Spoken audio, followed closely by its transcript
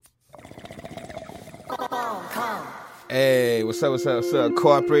Hey, what's up?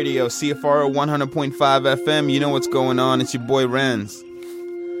 Co-op Radio, CFR 100.5 FM. You know what's going on. It's your boy Renz.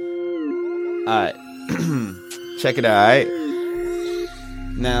 Alright. Check it out, alright?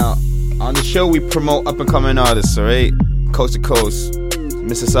 Now, on the show, we promote up-and-coming artists, alright? Coast to coast.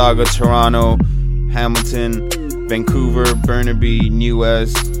 Mississauga, Toronto, Hamilton, Vancouver, Burnaby, New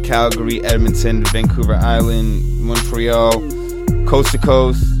West, Calgary, Edmonton, Vancouver Island, Montreal, coast to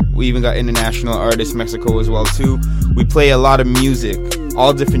coast. We even got international artists, Mexico as well too. We play a lot of music,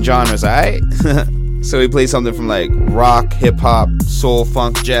 all different genres, alright? So we play something from like rock, hip-hop, soul,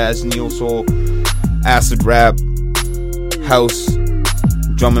 funk, jazz, neo soul, acid rap, house,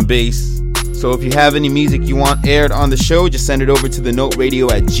 drum and bass. So if you have any music you want aired on the show, just send it over to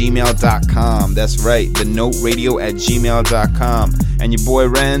thenoteradio@gmail.com. That's right, thenoteradio@gmail.com. And your boy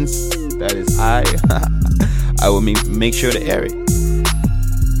Renz, that is I will make sure to air it.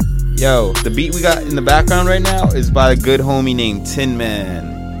 Yo, the beat we got in the background right now is by a good homie named Tin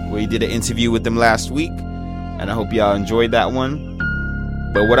Man. We did an interview with him last week, and I hope y'all enjoyed that one.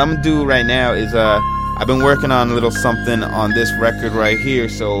 But what I'm gonna do right now is I've been working on a little something on this record right here,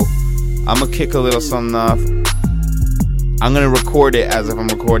 so I'm gonna kick a little something off. I'm gonna record it as if I'm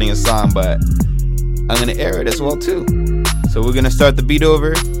recording a song, but I'm gonna air it as well too. So we're gonna start the beat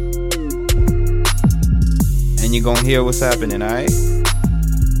over, and you're gonna hear what's happening, alright?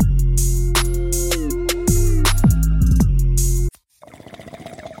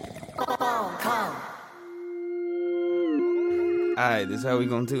 Alright, this is how we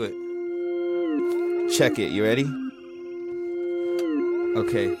gonna do it. Check it, you ready?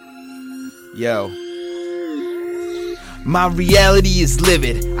 Okay. Yo. My reality is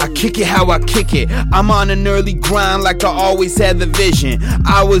livid. I kick it how I kick it. I'm on an early grind like I always had the vision.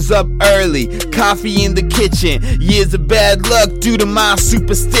 I was up early, coffee in the kitchen. Years of bad luck due to my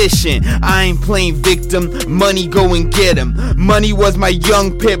superstition. I ain't playing victim, money go and get him. Money was my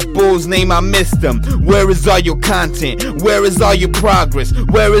young pit bull's name, I missed him. Where is all your content? Where is all your progress?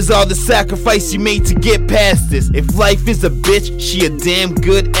 Where is all the sacrifice you made to get past this? If life is a bitch, she a damn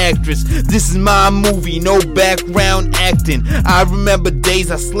good actress. This is my movie, no background acting. I remember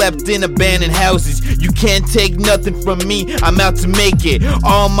days I slept in abandoned houses. You can't take nothing from me, I'm out to make it.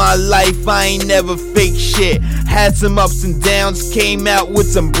 All my life I ain't never fake shit. Had some ups and downs, came out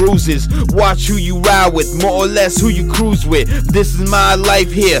with some bruises. Watch who you ride with, more or less who you cruise with. This is my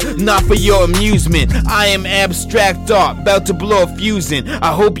life here, not for your amusement. I am abstract art, about to blow a fusing.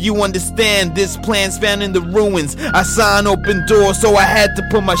 I hope you understand this plan's found in the ruins. I saw an open door, so I had to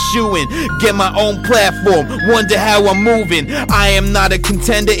put my shoe in. Get my own platform, wonder how I'm moving. I am not a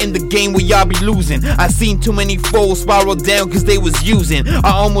contender in the game where y'all be losing. I seen too many foes spiral down cause they was using.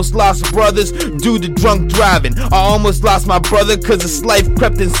 I almost lost brothers due to drunk driving. I almost lost my brother cause this life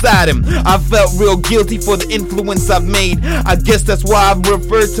crept inside him. I felt real guilty for the influence I've made. I guess that's why I've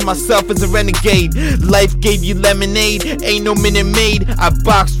referred to myself as a renegade. Life gave you lemonade, ain't no minute made. I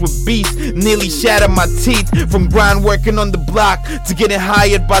boxed with beasts, nearly shattered my teeth. From grind working on the block to getting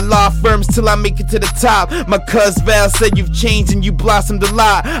hired by law firms till I make it to the top. My cuz Val said you've changed and you blossomed a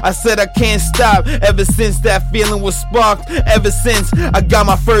lot. I said I can't stop. Ever since that feeling was sparked, ever since I got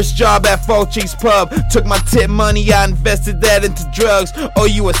my first job at Fulci's Pub. Took my tip money, I invested that into drugs. Oh,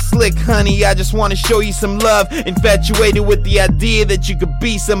 you a slick honey, I just wanna show you some love. Infatuated with the idea that you could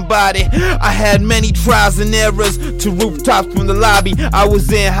be somebody. I had many trials and errors to rooftops from the lobby. I was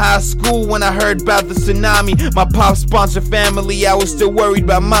in high school when I heard about the tsunami. My pop sponsored family, I was still worried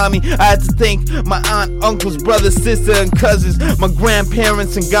about mommy. I had to thank my aunt, uncles, brothers, sister and cousins, my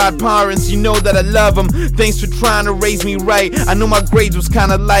grandparents and godparents. You know that I love them. Thanks for trying to raise me right. I know my grades was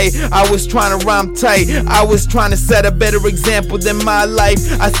kinda light. I was trying to rhyme tight. I was trying to set a better example than my life.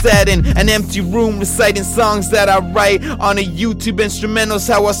 I sat in an empty room reciting songs that I write on a YouTube instrumentals.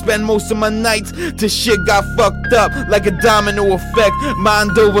 How I spend most of my nights till shit got fucked up like a domino effect.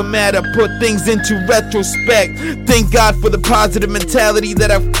 Mind over matter, put things into retrospect. Thank God for the positive mentality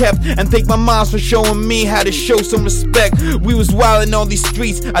that I've kept, and thank my moms for showing me how to show some respect. We was wildin' on these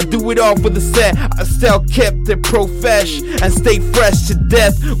streets, I do it all for the set. I still kept it profesh and stayed fresh to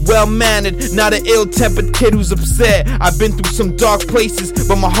death. Well mannered, not an ill-tempered kid who's upset. I've been through some dark places,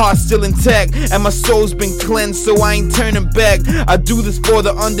 but my heart's still intact, and my soul's been cleansed, so I ain't turning back. I do this for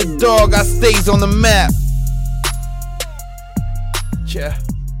the underdog, I stays on the map. Yeah.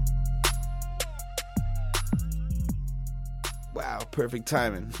 Wow, perfect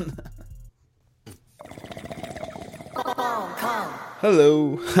timing.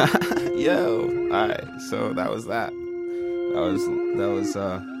 Hello. Yo. Alright, so that was that. That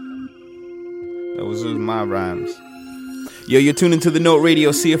was my rhymes. Yo, you're tuning to the Note Radio,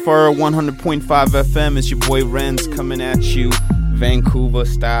 CFR 100.5 FM. It's your boy Renz coming at you, Vancouver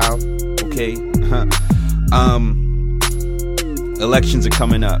style. Okay. Elections are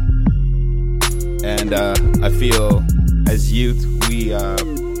coming up, and I feel as youth,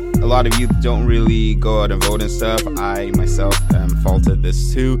 a lot of youth don't really go out and vote and stuff. I myself am faulted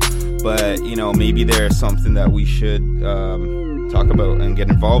this too, but maybe there's something that we should talk about and get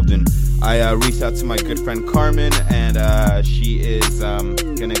involved in. I reached out to my good friend Carmen, and she is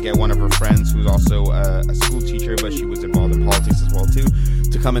gonna get one of her friends who's also a school teacher, but she was involved in politics as well too,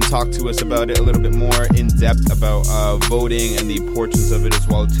 to come and talk to us about it a little bit more in depth about voting and the importance of it as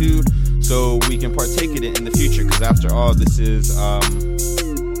well too, so we can partake in it in the future. Because after all, this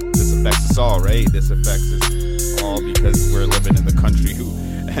affects us all, right? This affects us all because we're living in the country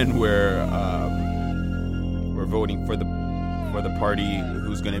and we're voting for the party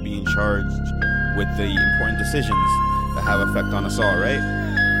who's going to be in charge with the important decisions that have effect on us all, right?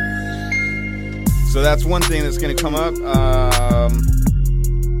 So that's one thing that's going to come up.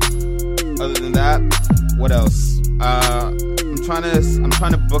 Other than that, what else? I'm trying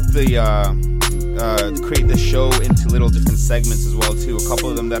to book create the show into little different segments as well too. A couple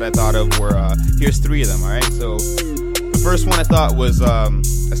of them that I thought of were here's 3 of them. All right, so the first one I thought was a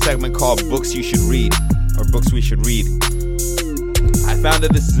segment called Books You Should Read, or Books We Should Read. I found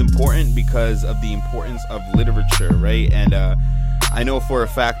that this is important because of the importance of literature, right? And I know for a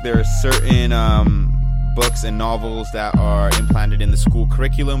fact there are certain books and novels that are implanted in the school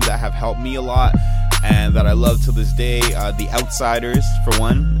curriculum that have helped me a lot and that I love to this day. The Outsiders, for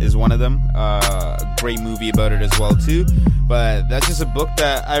one, is one of them. A great movie about it as well too. But that's just a book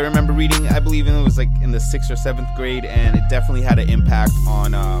that I remember reading, I believe it was like in the 6th or 7th grade, and it definitely had an impact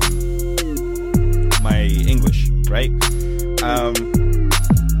on my English, right?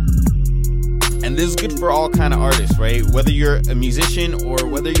 And this is good for all kind of artists, right? Whether you're a musician or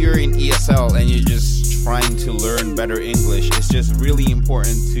whether you're in ESL and you're just trying to learn better English, it's just really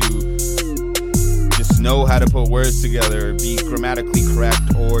important to just know how to put words together, be grammatically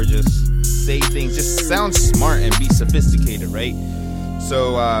correct, or just say things, just sound smart and be sophisticated, right?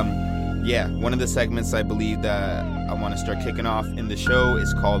 So, one of the segments I believe that I want to start kicking off in the show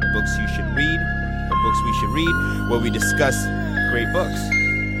is called Books You Should Read, or Books We Should Read, where we discuss great books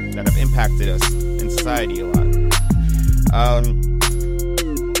that have impacted us in society a lot.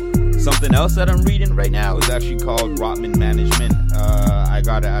 Something else that I'm reading right now is actually called Rotman Management. I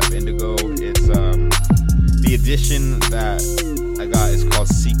got it out of Indigo. It's the edition that I got is called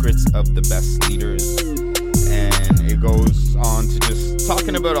Secrets of the Best Leaders, and it goes on to just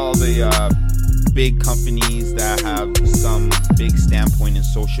talking about all the big companies that have some big standpoint in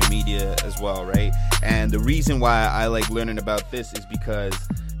social media as well, right? And the reason why I like learning about this is because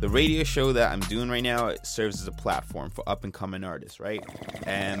the radio show that I'm doing right now, it serves as a platform for up-and-coming artists, right?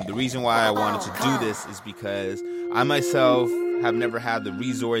 And the reason why I wanted to do this is because I myself have never had the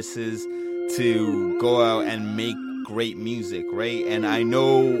resources to go out and make great music, right? And I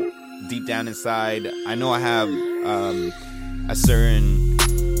know deep down inside, I know I have a certain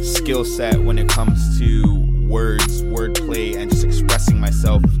skill set when it comes to words, wordplay, and just expressing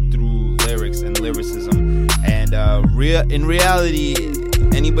myself through lyrics and lyricism. And in reality,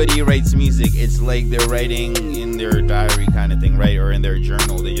 anybody who writes music, it's like they're writing in their diary kind of thing, right? Or in their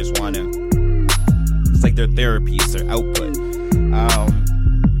journal. They just want to, it's like their therapy, it's their output.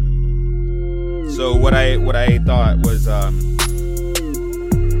 So what I thought was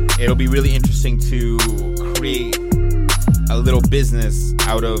it'll be really interesting to create a little business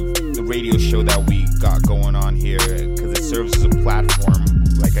out of the radio show that we got going on here, because it serves as a platform,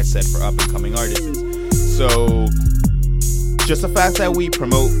 like I said, for up-and-coming artists. So just the fact that we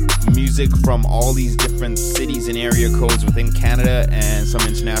promote music from all these different cities and area codes within Canada and some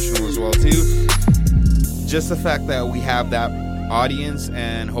international as well too, just the fact that we have that audience,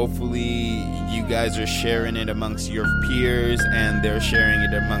 and hopefully you guys are sharing it amongst your peers and they're sharing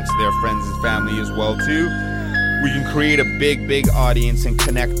it amongst their friends and family as well too, we can create a big audience and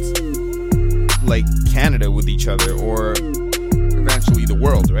connect like Canada with each other, or eventually the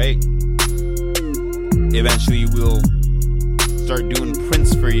world, right? Eventually we'll start doing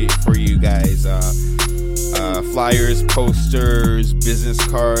prints for you guys, flyers, posters, business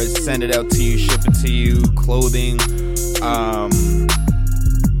cards, send it out to you, ship it to you, clothing,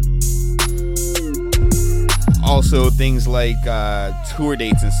 also things like tour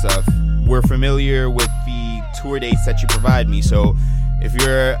dates and stuff. We're familiar with the tour dates that you provide me, so if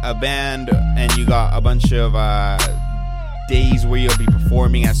you're a band and you got a bunch of days where you'll be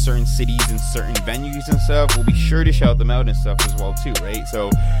performing at certain cities and certain venues and stuff, we'll be sure to shout them out and stuff as well too, right? So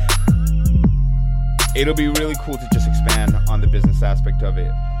it'll be really cool to just expand on the business aspect of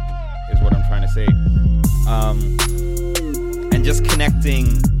it, is what I'm trying to say. And just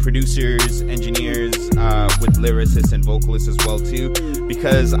connecting producers, engineers, with lyricists and vocalists as well too,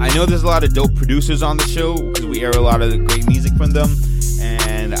 because I know there's a lot of dope producers on the show because we air a lot of great music from them,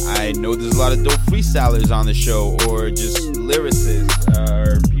 and I know there's a lot of dope freestylers on the show, or just lyricists,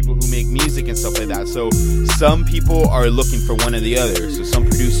 or people who make music and stuff like that. So some people are looking for one or the other. So some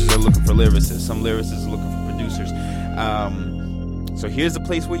producers are looking for lyricists, some lyricists are looking for producers. So here's the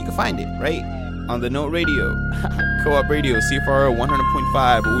place where you can find it, right? On the Note Radio, Co-op Radio, CFRO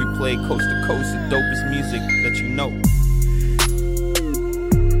 100.5, where we play coast to coast the dopest music that you know.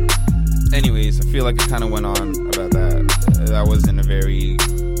 Anyways, I feel like I kind of went on about that. That wasn't very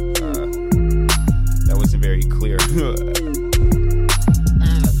clear.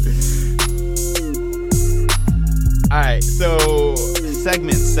 Alright, so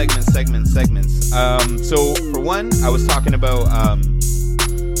segments. So for one, I was talking about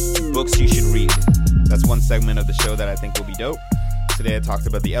books you should read. That's one segment of the show that I think will be dope. Today I talked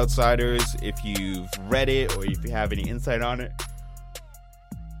about The Outsiders. If you've read it or if you have any insight on it,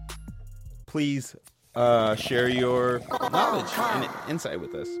 please share your knowledge and insight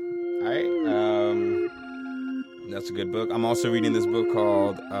with us. Alright, that's a good book. I'm also reading this book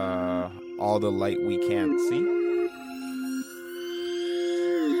called All the Light We Can't See.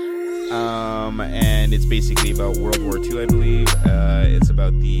 And it's basically about World War II, I believe. It's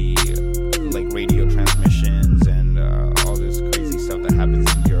about the radio transmissions and all this crazy stuff that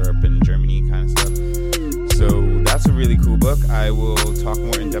happens in Europe and Germany kind of stuff. So that's a really cool book. I will talk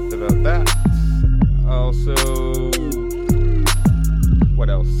more in depth about that. Also, what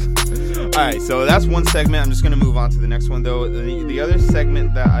else? Alright, so that's one segment. I'm just going to move on to the next one, though. The other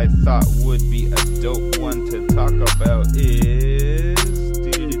segment that I thought would be a dope one to talk about is...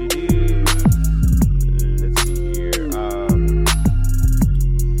 Let's see here.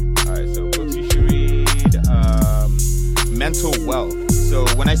 Alright, so books you should read. Mental wealth. So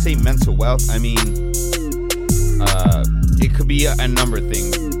when I say mental wealth, I mean it could be a number of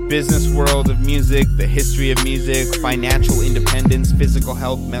things. Business world of music, the history of music, financial independence, physical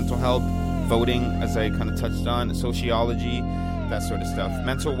health, mental health, voting, as I kind of touched on, sociology, that sort of stuff.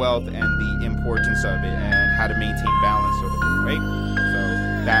 Mental wealth and the importance of it and how to maintain balance sort of thing, right? So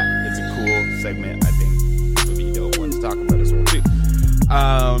that is a cool segment. I think would be a dope one to talk about as well too.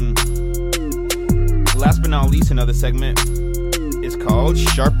 Last but not least, another segment is called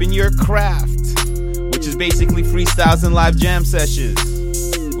Sharpen Your Craft, which is basically freestyles and live jam sessions.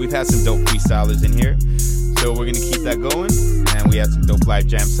 We've had some dope freestylers in here, so we're going to keep that going. And we had some dope live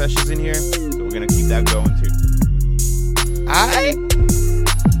jam sessions in here, so we're going to keep that going too. Alright?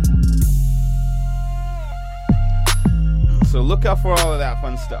 So look out for all of that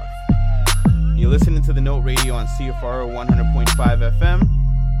fun stuff. You're listening to the Note Radio on CFRO 100.5 FM,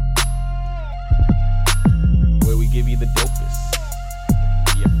 where we give you the dopest.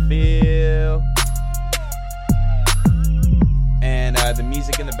 You feel? And the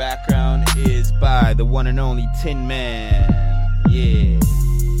music in the background is by the one and only Tin Man. Yeah.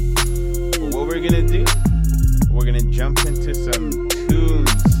 But what we're gonna do, we're gonna jump into some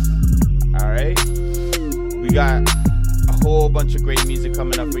tunes. Alright? We got a whole bunch of great music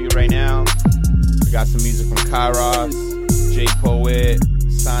coming up for you right now. We got some music from Kairos, J Poet,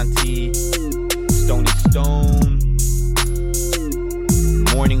 Santi, Stony Stone,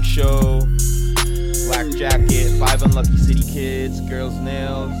 Morning Show, Black Jacket, 5 Unlucky City Kids, Girls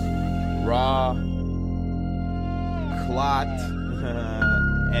Nails, Raw, Clot,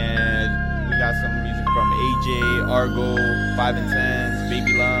 and we got some music from AJ, Argo, 5 and 10s,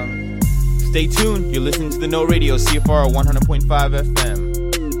 Baby Lum. Stay tuned. You're listening to the No Radio, CFR 100.5 FM.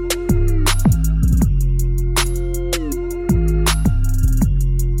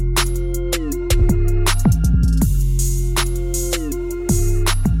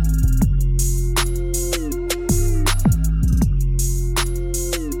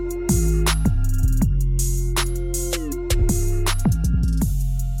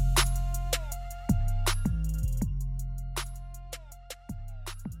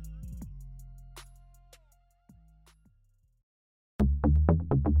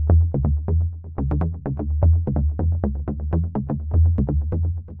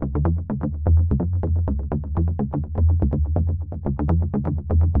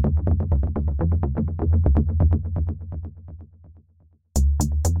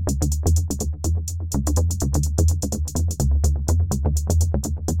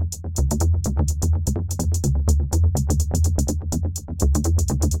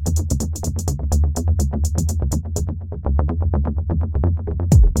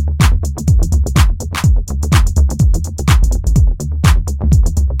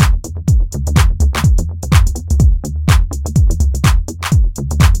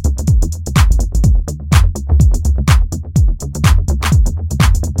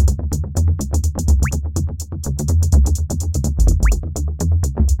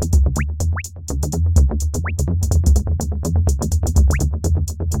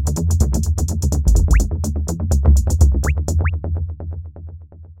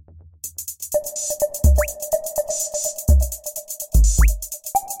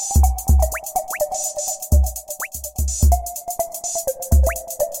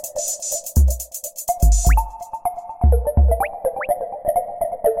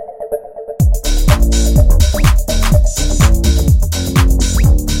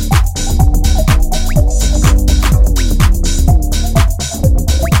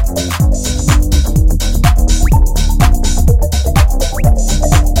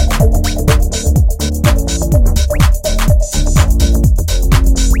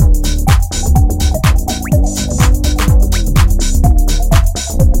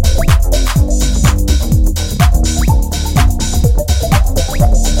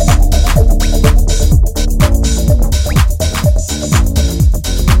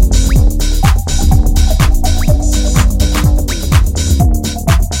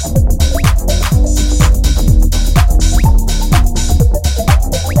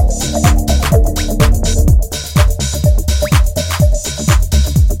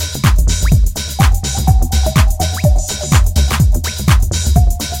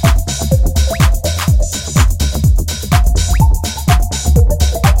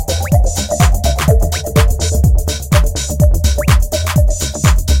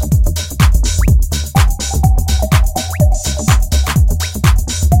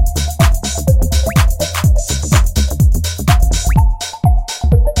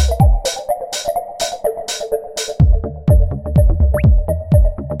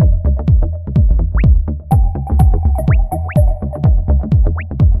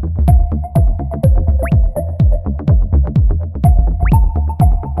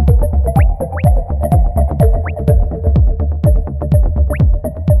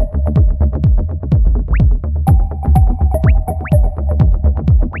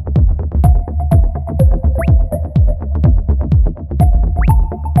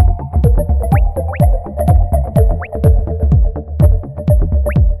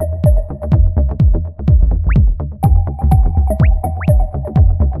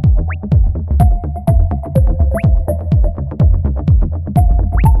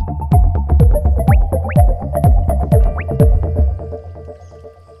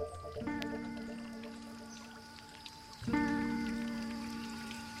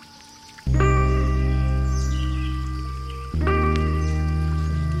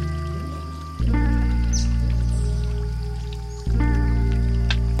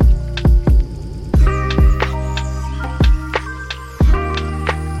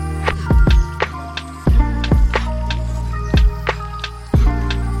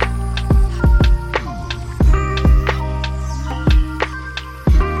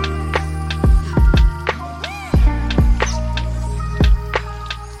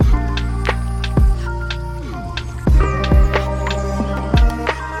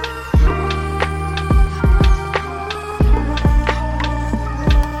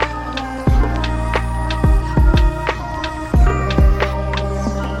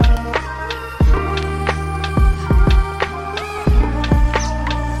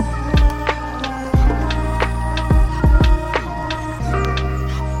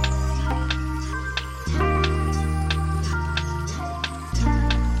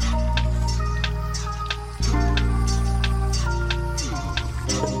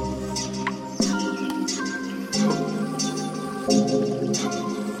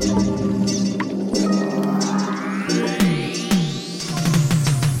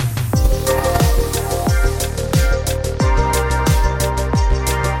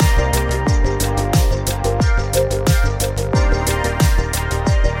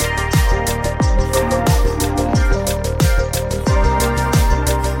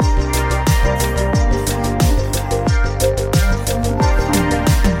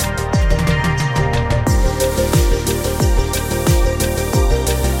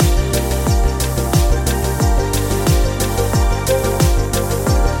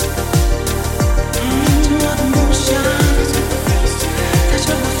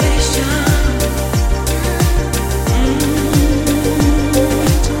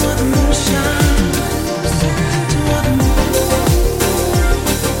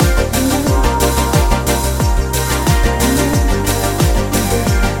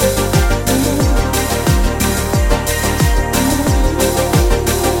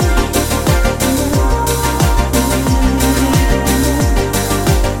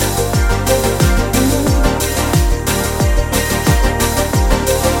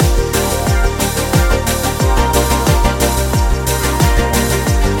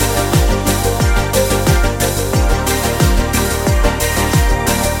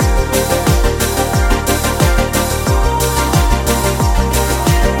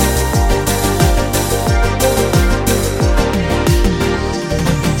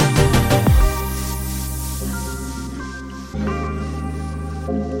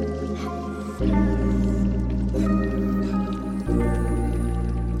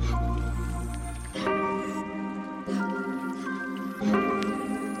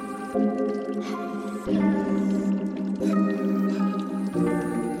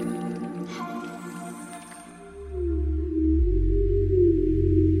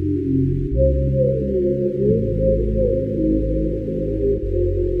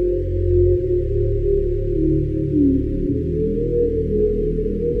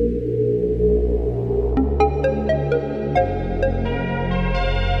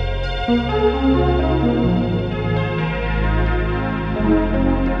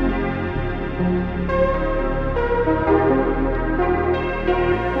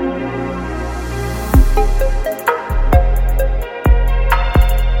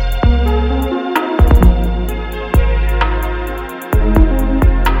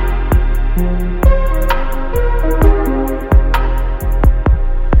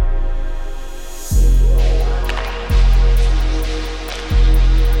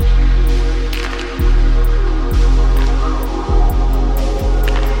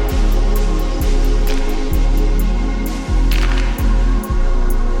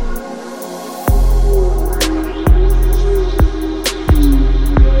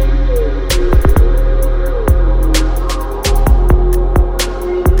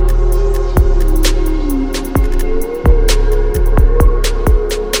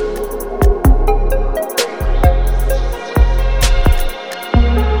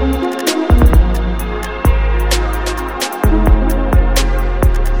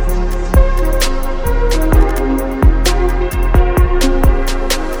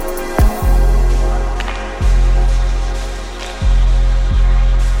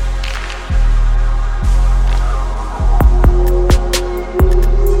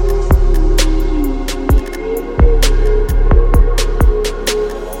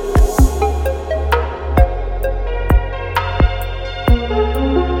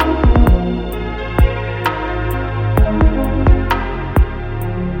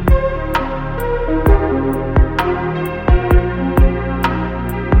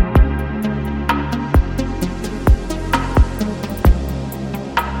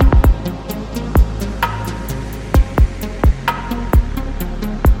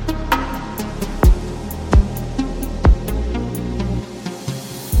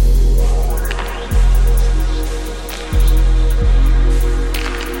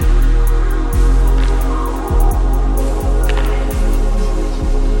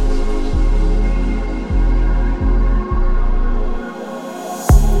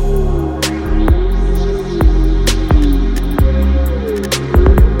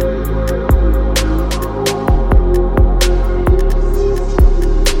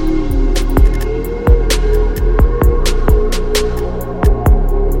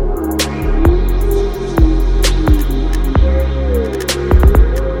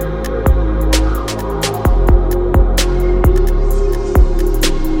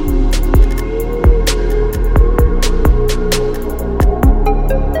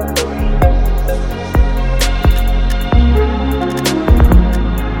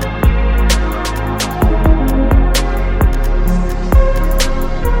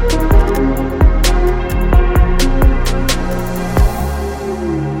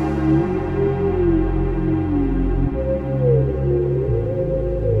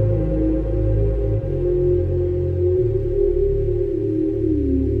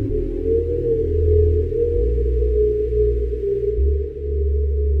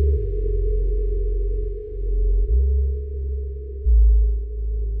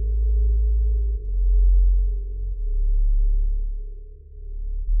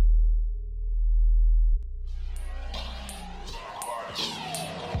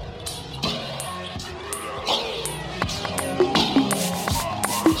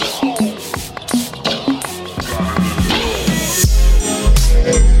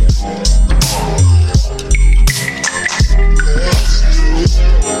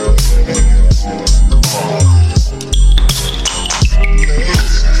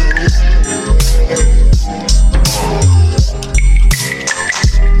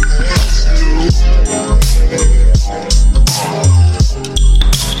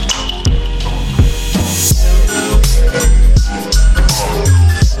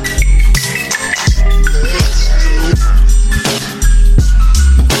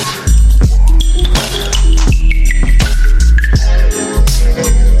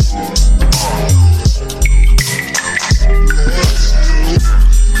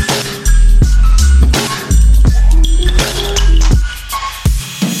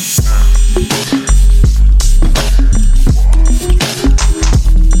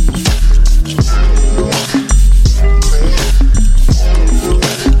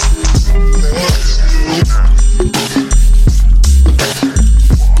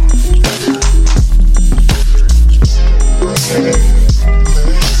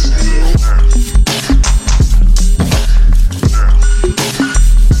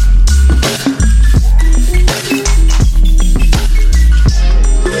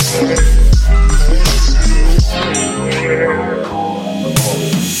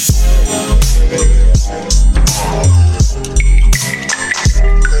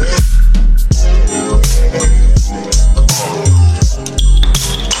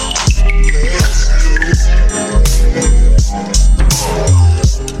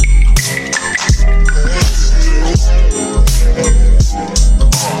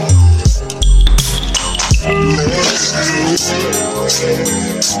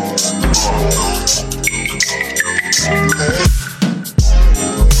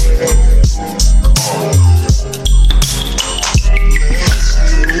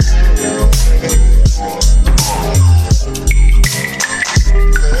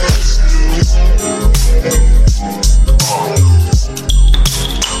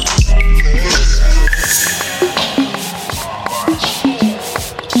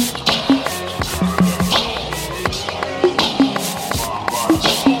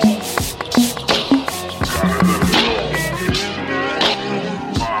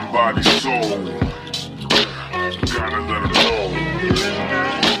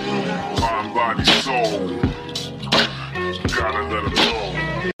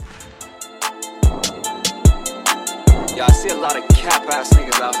 Yeah, I see a lot of cap-ass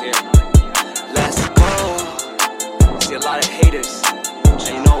niggas out here. Let's go. See a lot of haters. And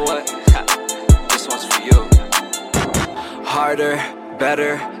you know what? This one's for you. Harder,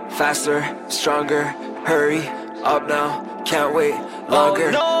 better, faster, stronger. Hurry up now, can't wait longer.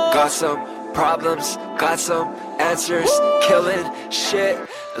 Oh, no. Got some problems, got some answers. Killing shit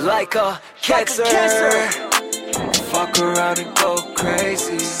like a cancer. Fuck around and go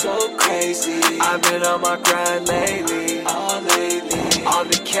crazy, so crazy. I've been on my grind lately, All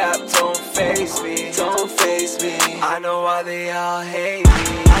the cap don't faze me, I know why they all hate me.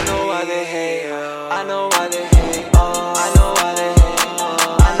 I know why they hate. I know why they hate. I know why they hate.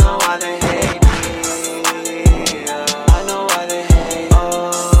 I know why they hate me. I know why they hate.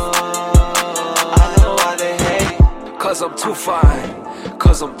 I know why they hate. Cause I'm too fine,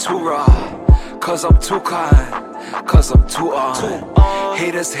 cause I'm too raw, cause I'm too kind, cause I'm too on.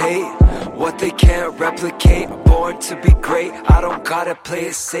 Haters hate what they can't replicate. Born to be great, I don't gotta play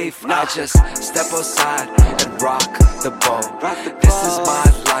it safe. I just step outside and rock the boat. This is my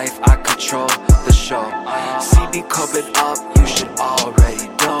life, I control the show. See me coming up, you should already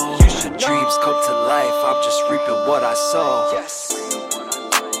know. Dreams come to life, I'm just reaping what I sow.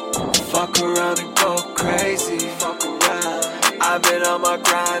 Fuck around and go crazy. I've been on my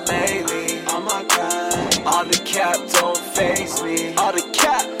grind lately, All the cap don't faze me,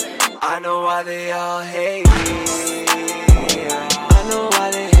 I know why they all hate me. I know why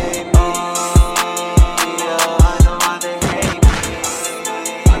they hate me. I know why they hate me.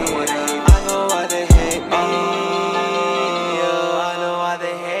 I know why they hate me. I know why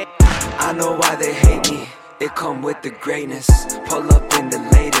they hate me. I know why they hate me. It come with the greatness. Pull up in the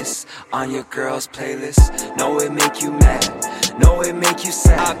latest on your girl's playlist. Know it make you mad, know it make you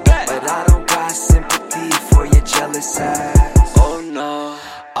sad, but I don't got sympathy for your jealous ass. Oh no,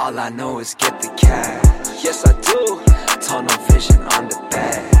 all I know is get the cash. Yes I do. Tunnel vision on the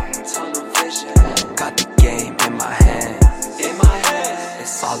bag. Tunnel vision. Got the game in my hands.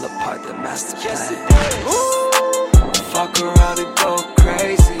 It's all a part of the master plan. Yes it is. Fuck around and go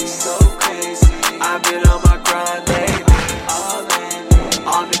crazy, so crazy. I've been on my grind lately,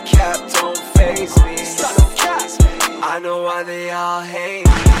 All the cap don't faze me, I know why they all hate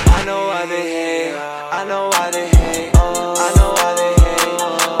me. I know why they hate. I know why they hate. I know why they hate.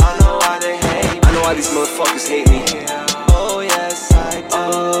 I know why they hate. I know why these motherfuckers hate me. Oh yes I do.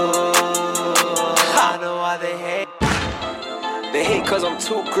 I know why they hate. They hate cause I'm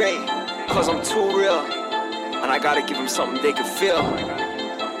too great, cause I'm too real, and I gotta give them something they can feel.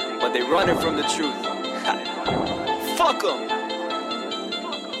 But they running from the truth. Fuck them.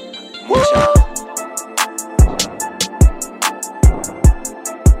 Mucha.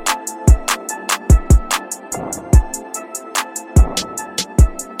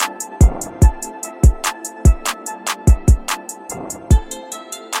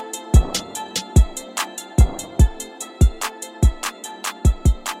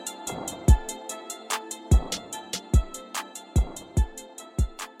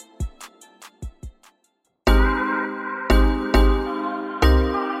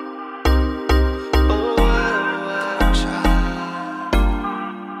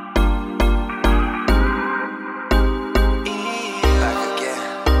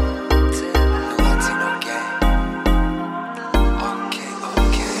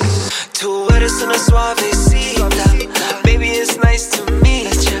 Una suavecita, baby it's nice to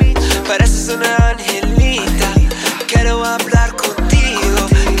meet you. Pareces una angelita, quiero hablar contigo.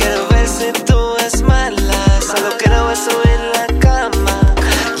 Quiero verse en tu espalda, solo quiero eso en la cama.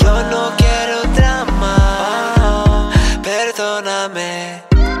 Yo no quiero drama, perdóname.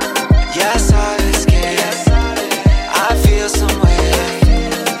 Ya sabes que I feel some way,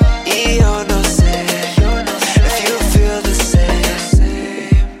 y yo no sé if you feel the same.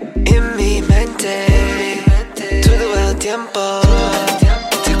 En mi mente todo el tiempo,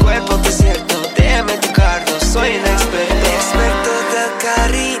 tu cuerpo desierto, déjame tocarlo. Soy un experto del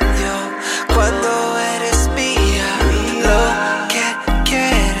cariño cuando eres mía. Lo que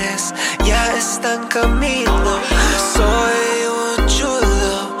quieres ya está en camino. Soy un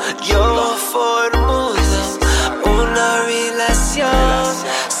chulo, yo formulo una relación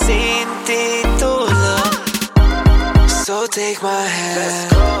sin título. So take my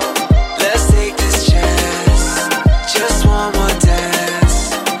hand, let's take this chance. Just one more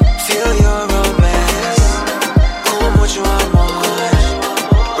dance, feel your romance. Con mucho amor,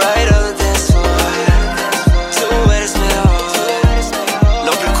 right on the dance floor. Tú eres mejor,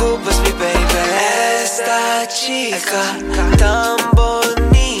 no preocupes mi baby. Esta chica tan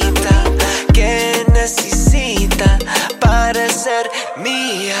bonita que necesita parecer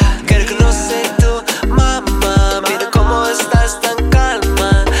mía. Quiero conocer tu mamá. Mira cómo estás tan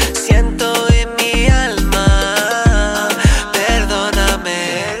calma. Siento en mi alma.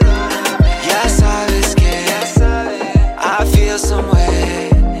 Perdóname. Ya sabes que I feel some way.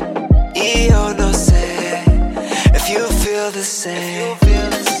 Y yo no sé if you feel the same.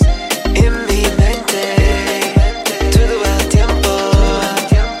 En mi mente todo el tiempo.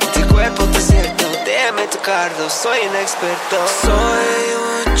 Tu cuerpo desierto. Déjame tocarlo, soy un experto. Soy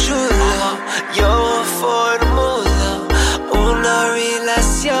un chulo, yo formulo una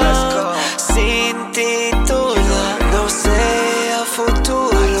relación sin título. No sé el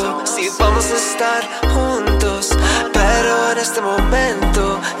futuro si vamos a estar juntos, pero en este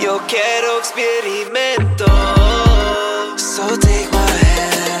momento yo quiero experimento. So take my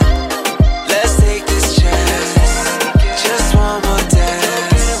hand, let's take this chance. Just one more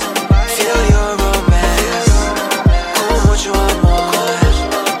dance, feel your romance. Con mucho amor,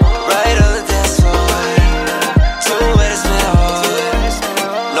 right on the dance floor. Tú eres mejor,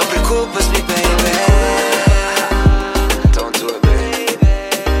 no preocupes mi baby. Don't do it, baby.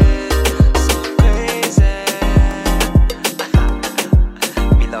 So crazy.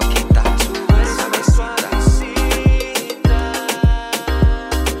 Mi loquita, tú eres mamacita.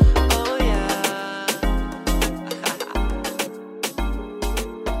 Oh yeah.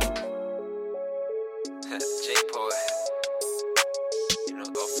 J-Poet, you know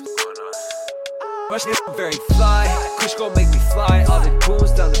what's going on. Rush is very fly, Kush gon' make me fly. All the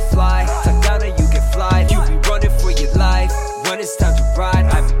goons down the fly, tuck down and you get fly. You be running for your life, when it's time to ride.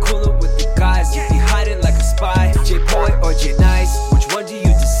 I be coolin' with the guys, you be hiding like a spy. J-Poet or J-Nice, which one do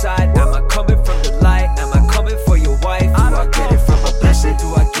you decide? Am I coming from the light, am I coming for your wife? Do I get it from a blessing,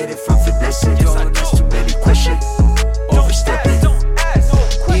 do I get it from finessing? Don't ask too many questions, overstepping.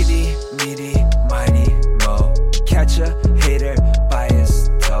 Eeny, meeny, miny, mo. Catch a hater by his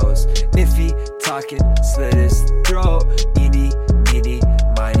toes. If he talking, slit his throat. Eeny, meeny,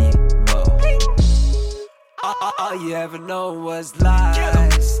 miny, mo. All you ever known was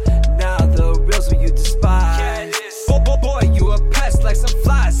lies. Now the reals what you despise. Boy, you a pest like some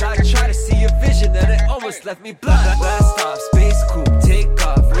flies. I try to see your vision and it almost left me blind. Last stop, space coupe, take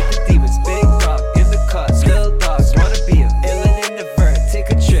off with the demons. Big dog in the cuts, little dogs wanna be a villain in the vert.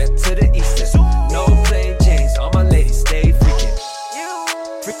 Take a trip to the eastern. No plain James, all my ladies stay freaking.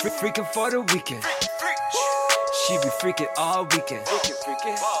 Freaking for the weekend. She be freaking all weekend.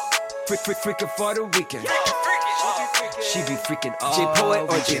 Freaking for the weekend. She be freaking all J-Poet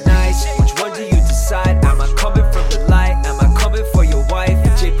or J-Nice, which one do you decide? Am I coming from the light? Am I coming for your wife?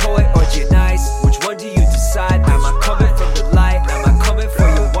 J-Poet or J-Nice, which one do you decide? Am I coming from the light? Am I coming for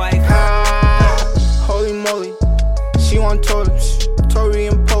your wife? Holy moly, she want Tory, Tory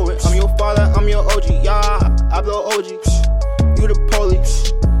and poet. I'm your father, I'm your OG, yeah, I blow OG. You the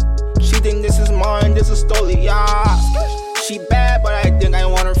police. She think this is mine, this is stolen, yeah. She bad, but I think I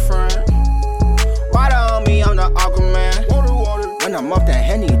want her friend. Water on me, I'm the awkward man. When I'm off that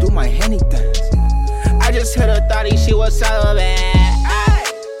Henny, do my Henny dance. I just hit her thotty, she was celibate.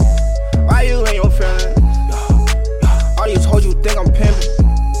 Why you in your feelings? All these hoes you think I'm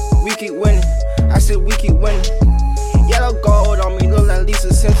pimping. We keep winning, I said we keep winning. Yellow gold on me, look like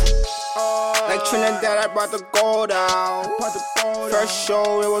Lisa Simpson. Like Trinidad, I brought the gold out. First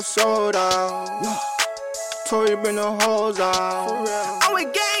show, it was sold out. Tory bring the hoes out. I'm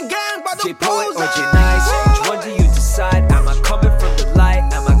with gang, brought the J-Poet hoes or out. J-Nice, which one do you decide? Am I coming from the light?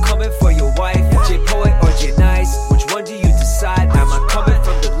 Am I coming for your wife? J-Poet or J-Nice, which one do you decide? Am I coming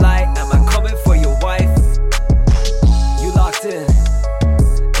from the light? Am I coming for your wife? You locked in,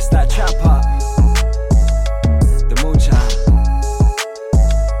 it's that trap pop, the moonshine.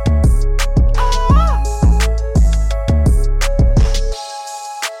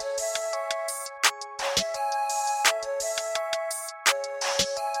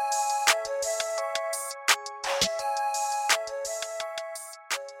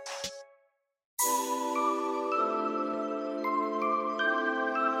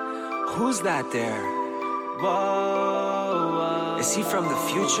 Who's that there? Whoa, is he from the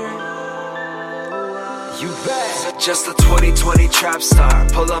future? You bet. Just a 2020 trap star,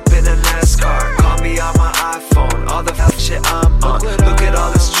 pull up in a NASCAR. Call me on my iPhone, all the health shit I'm on. Look at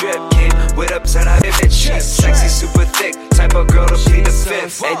all this drip, came with ups and I bitch. She's sexy, super thick, type of girl to be the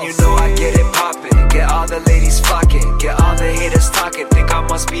fifth. And you know I get it poppin', get all the ladies flocking, get all the haters talking. Think I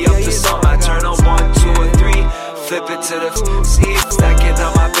must be up to some. I turn on 1, 2, or 3, flip it to the see, stacking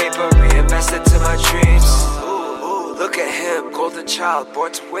on my paper, reinvest it to my dreams. Look at him, golden child,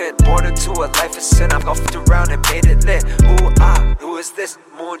 born to win. Born into a life of sin, I've golfed around and made it lit. Who is this?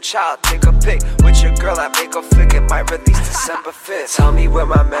 Moon child, take a pic. With your girl, I make a flick. It might release December 5th. Tell me where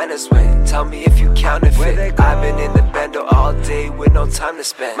my manners went. Tell me if you counterfeit. I've been in the bando all day with no time to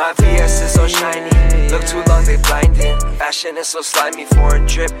spend. My VS is so shiny. Look too long, they blinded. Fashion is so slimy, foreign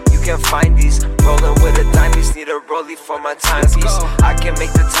drip. You can find these. Rolling with a diamonds, need a rollie for my timepiece. I can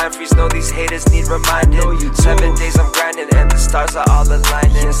make the time freeze. Know these haters need reminding. 7 days I'm grinding and the stars are all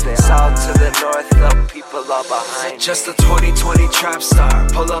aligning. South to the north, the people all behind. Just a 2020 trap star.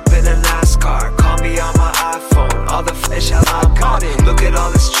 Pull up in a NASCAR. Call me on my iPhone. All the fish I got it. Look at all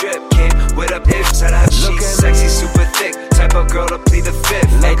this drip. Came with a bitch that I she's sexy, super thick. Type of girl to plead the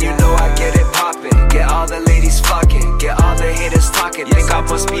fifth. And you know I get it poppin'. Get all the ladies flocking. Get all the haters talking. Think I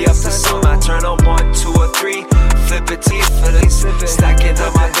must be up to some. I turn on 1, 2, or 3. Flip it to your feelings. Stacking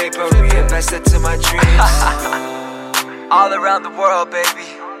up my paper. Reinvest it to my dreams. All around the world, baby.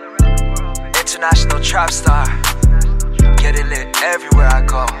 International trap star. Get it lit everywhere I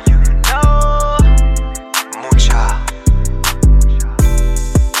go. You know, mucha.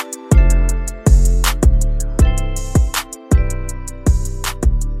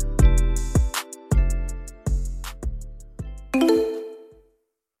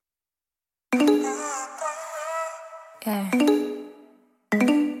 Yeah.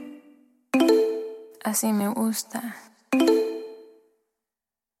 Así me gusta.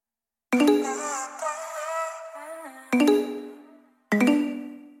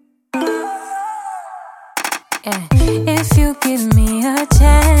 Yeah. If you give me a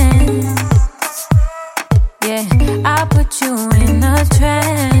chance, yeah, I'll put you in a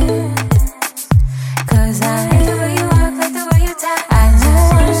trance. Cause I like the way you walk, like the way you talk. I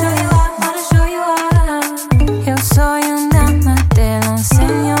just wanna show you off, wanna show you off. Yo soy un dama, te lo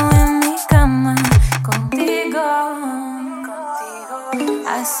enseño en mi cama. Contigo,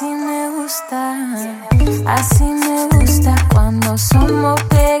 así me gusta cuando somos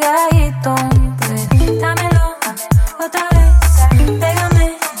pegaditos. Dámelo otra vez,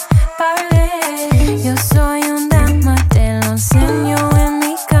 pégame, párale. Yo soy un dama, te lo enseño en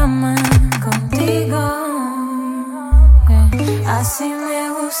mi cama. Contigo, así me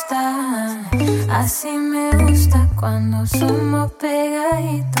gusta cuando somos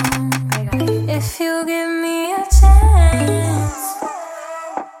pegaditos. If you give me a chance,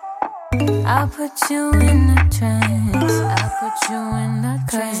 I'll put you in a trance. I'll put you in a trance.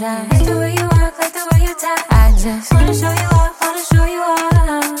 Cause I like the way you walk, like the way you talk. I just wanna show you off, wanna show you off.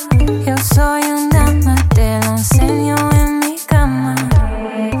 Yo soy un dama, te lo enseño en mi cama.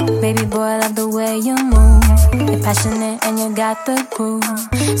 Baby boy, I love the way you move. You're passionate and you got the groove.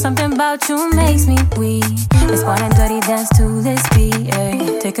 Something about you makes me weak. Let's go and dirty dance to this beat,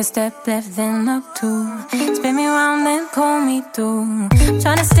 yeah. Take a step left, then up two. Spin me round, then pull me through.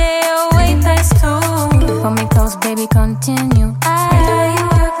 Tryna stay away past two. Hold me close, baby, continue.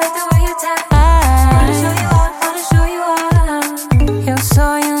 Yo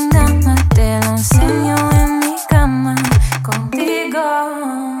soy un dama, te lo enseño en mi cama. Contigo,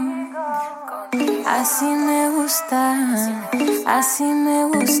 así me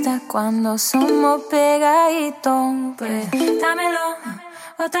gusta cuando somos pegaditos. Dámelo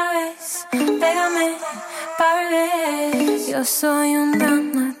otra vez, pégame, párale. Yo soy un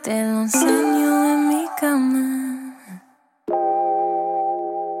dama, te lo enseño en mi cama.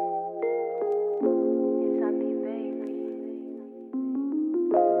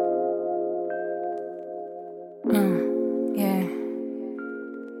 Yeah.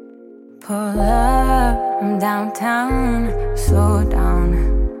 Pull up from downtown, slow down.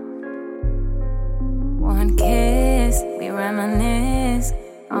 One kiss, we reminisce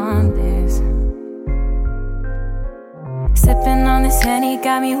on this. Sipping on this Henny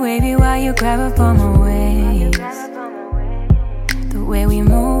got me wavy while you grab up on my waist. The way we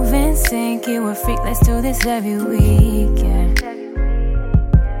move and sync, you a freak, let's do this every week, yeah.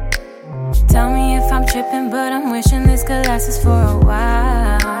 Tell me if I'm tripping, but I'm wishing this could last us for a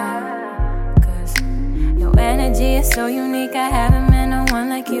while. Cause your energy is so unique, I haven't met no one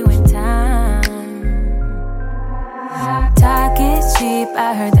like you in time. Talk is cheap,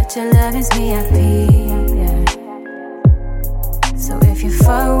 I heard that your love is VIP, yeah. So if you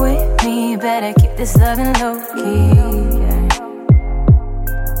fuck with me, better keep this loving low-key, yeah.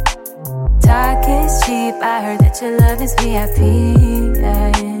 Talk is cheap, I heard that your love is VIP,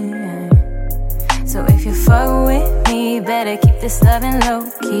 yeah. So if you fuck with me, better keep this loving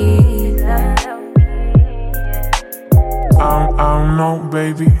low-key, yeah. I don't know,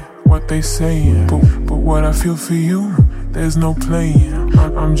 baby, what they saying, but what I feel for you there's no playing.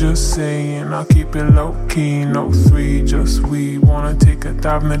 I'm just saying, I'll keep it low key. No three, just we. Wanna take a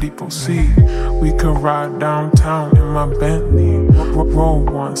dive in the deep sea. We could ride downtown in my Bentley. Roll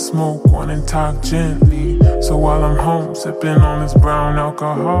one, smoke one, and talk gently. So while I'm home, sipping on this brown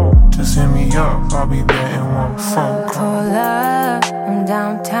alcohol, just hit me up, I'll be there in one phone call. Pull up, I'm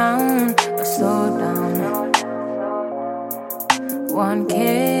downtown, but slow down. One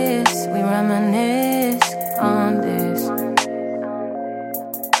kiss, we reminisce on this.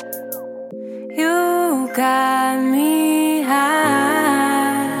 You got me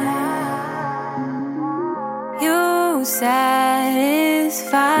high. You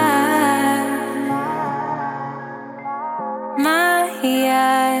satisfy my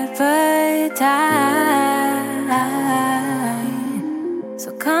appetite.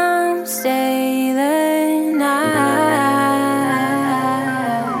 So come stay the night.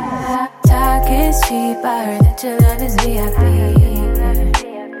 Talk is cheap, I heard that your love is VIP.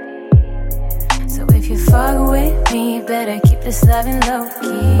 So if you fuck with me, better keep this loving low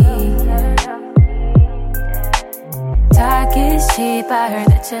key. Talk is cheap, I heard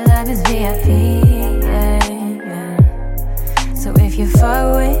that your love is VIP. So if you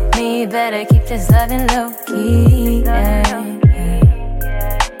fuck with me, better keep this loving low key.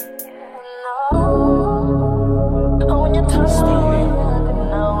 When you touch me, I didn't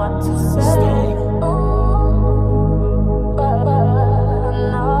know what to say.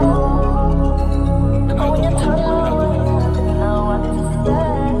 When you touch me, I didn't know what to say.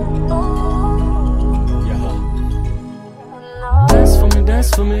 Dance for me, dance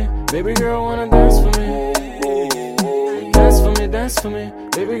for me, baby girl wanna dance for me. Dance for me, dance for me,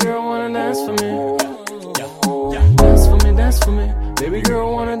 baby girl wanna dance for me. Dance for me, dance for me, baby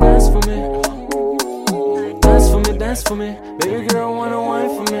girl wanna dance for me. Dance for me, baby girl wanna wine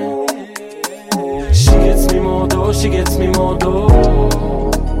for me. She gets me more dough, she gets me more dough.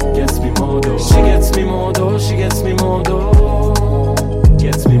 Gets me more dough. She gets me more dough, she gets me more dough.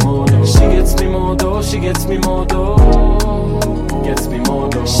 Gets me more dough. She gets me more dough, she gets me more dough. Gets me more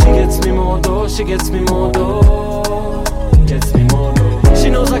dough. She gets me more dough, she gets me more dough. Gets me more dough. She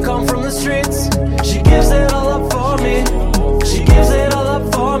knows I come from the streets. She gives it all up for me. She gives it all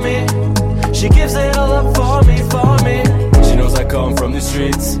up for me. She gives it all up for me, for me. She knows I come from the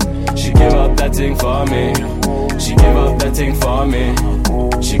streets. She give up that thing for me. She give up that thing for me.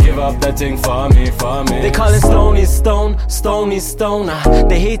 She give up that thing for me, for me. They call it Stony Stone, Stony Stoner.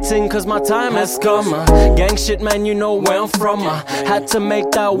 They hating cause my time has come. Gang shit, man, you know where I'm from. Had to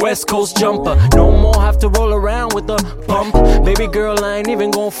make that West Coast jumper. No more have to roll around with a pump. Baby girl, I ain't even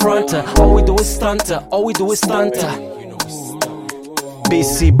gon' front her. All we do is stunt her, all we do is stunt her.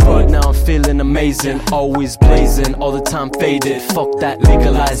 BC bud, now I'm feeling amazing. Always blazing, all the time faded. Fuck that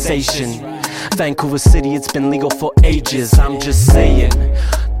legalization. Vancouver City, it's been legal for ages. I'm just saying,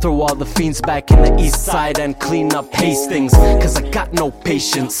 throw all the fiends back in the east side and clean up Hastings. Cause I got no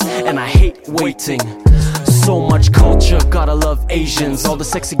patience and I hate waiting. So much culture, gotta love Asians. All the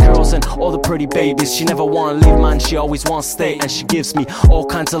sexy girls and all the pretty babies. She never wanna leave, man, she always wanna stay. And she gives me all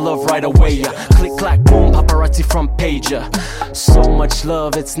kinds of love right away. Click, clack, boom, paparazzi front pager. So much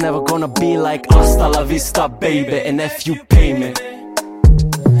love, it's never gonna be like hasta la vista, baby. And if you pay me,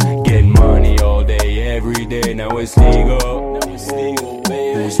 getting money all day, every day, now it's legal.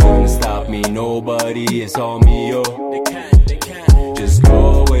 Who's gonna stop me? Nobody, it's all me, yo. Just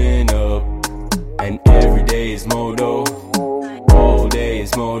going up, and every day is modo. All day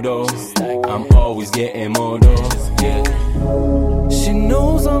is modo. I'm always getting modo. Yeah. She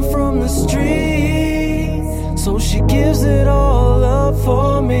knows I'm from the street, so she gives it all up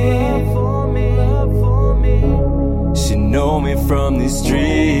for me. She know me from the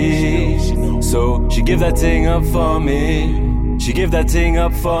streets, so she give that thing up for me. She give that thing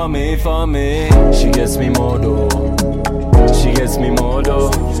up for me, for me. She gets me more dough. She gets me more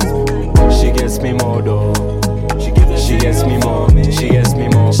dough. She gets me more dough. She gets me more. She gets me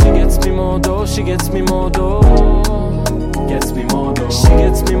more. She gets me more dough. She gets me more dough. Gets me more dough. She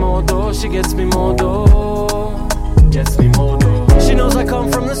gets me more dough. She gets me more dough. Gets me more dough. She knows I come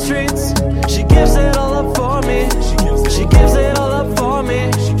from the streets. She gives it all up for me. She gives it all up for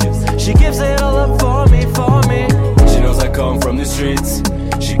me. She gives it all up for me, for me. She knows I come from the streets.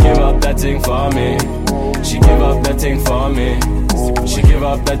 She give up that thing for me. She give up that thing for me. She give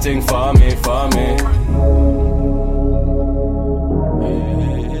up that thing for me, for me.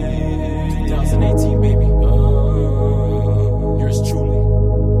 2018, baby. Yours truly.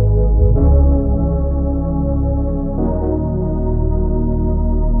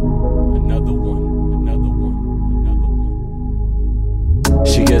 Another one, another one, another one.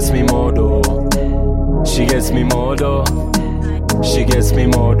 She gets me more dough. She gets me more dough.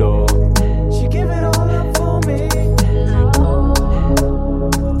 though. She give it all up for me.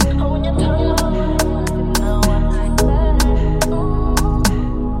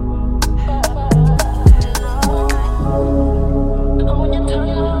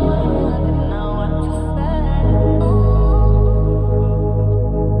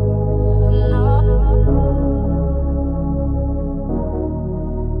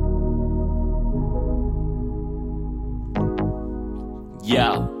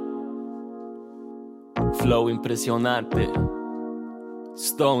 Yeah. Flow impresionante.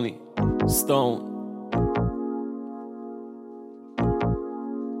 Stone.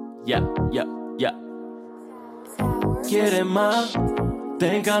 Yeah. ¿Quieres más?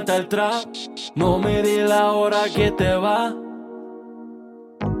 Te encanta el trap. No me di la hora que te va.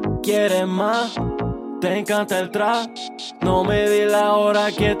 ¿Quieres más? Te encanta el trap. No me di la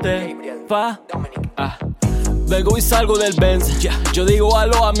hora que te va. Vengo y salgo del Benz, yo digo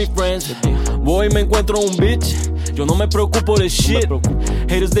aló a mis friends. Voy y me encuentro un bitch, yo no me preocupo de shit.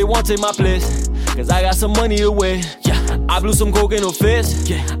 Haters, they want to take my place, cause I got some money away. I blew some coke in a fist,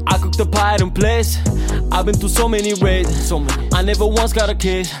 I cooked the pie in place. I've been through so many raids, I never once got a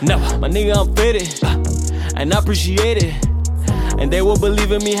case. Never, my nigga, I'm fitted, and I appreciate it. And they were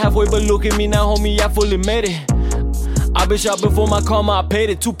believing me halfway, but look at me now, homie, I fully made it. I been shot before my karma, I paid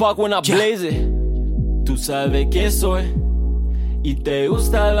it. Tupac when I blaze it. Tú sabes que soy y te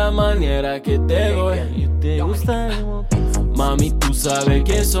gusta la manera que te doy. Y te gusta, mami, tú sabes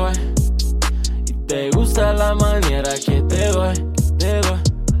que soy y te gusta la manera que te doy.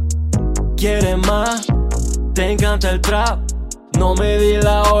 ¿Quieres más? Te encanta el trap. No me di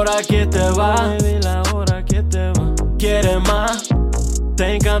la hora que te va. ¿Quieres más?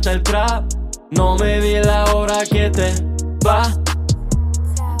 Te encanta el trap. No me di la hora que te va.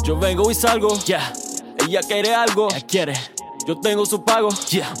 Yo vengo y salgo, ella quiere algo, quiere. Yo tengo su pago,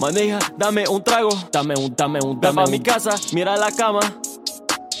 maneja, dame un trago. Dame a mi casa, mira la cama.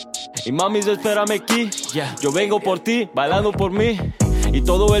 Y mami, espérame aquí, yo vengo por ti, bailando por mí. Y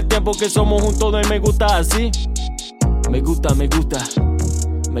todo el tiempo que somos juntos, me gusta así. Me gusta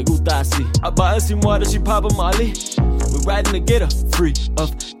así. Abba si muere, she pop a molly. We riding together, free of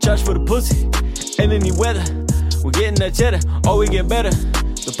charge for the pussy. In any weather, we getting that cheddar, oh we get better.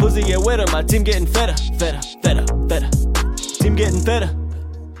 The pussy get wetter, my team getting fatter. Team getting fatter.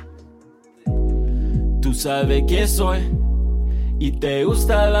 Tú sabes que soy y te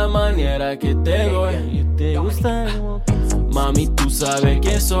gusta la manera que te doy. Y te gusta, mami, tú sabes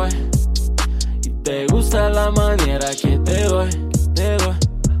que soy y te gusta la manera que te doy.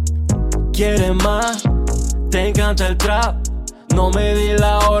 ¿Quieres más? Te encanta el trap. No me di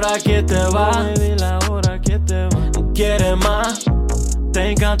la hora que te va. ¿Quieres más? Te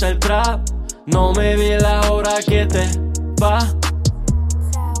encanta el trap, no me di la hora que te va.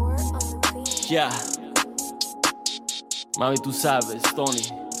 Mami, tú sabes, Stone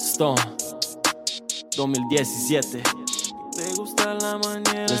 2017. ¿Te gusta la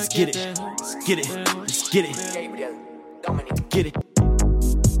manera? Let's get it. Get it.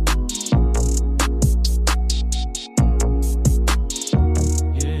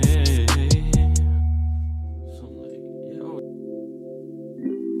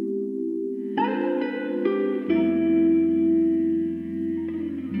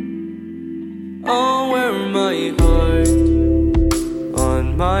 I'll wear my heart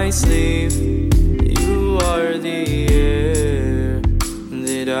on my sleeve. You are the air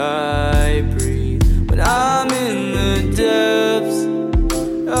that I breathe. When I'm in the depths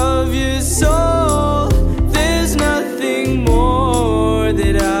of your soul, there's nothing more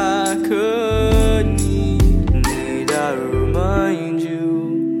that I could need. Need I remind you?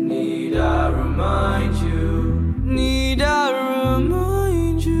 Need I remind you? Need I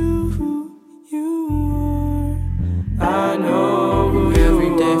remind you who you are? I know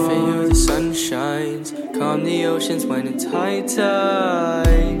every day for you the sun shines. Calm the oceans when it's high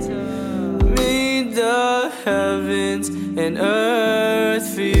tide. Made the heavens and earth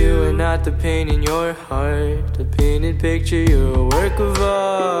for you, and not the pain in your heart. The painted picture, you're a work of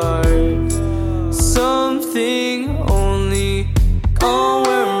art. Something only I'll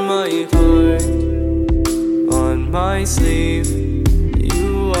wear my heart on my sleeve.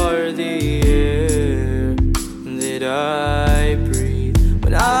 You are the air that I breathe.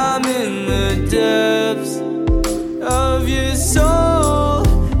 When I'm in the depths of your soul,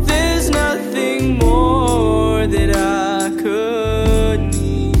 there's nothing more that I could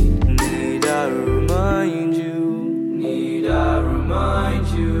need. Need I remind you? Need I remind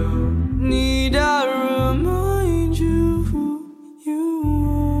you? Need I remind you who you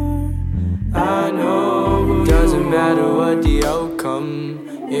are? I know doesn't matter what the outcome.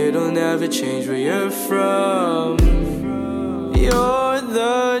 it'll never change where you're from. You're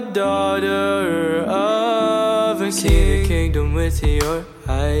the daughter of a king. See the kingdom with your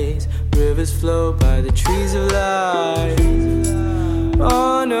eyes. Rivers flow by the trees of life.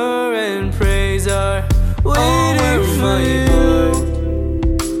 Honor and praise are waiting for you.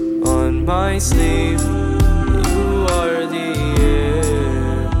 On my sleeve, you are the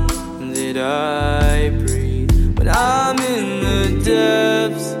air that I breathe. When I'm in the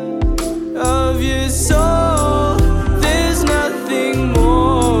depths of your soul, there's nothing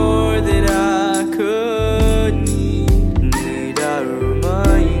more that I could need. Need I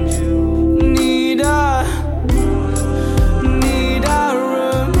remind you? Need I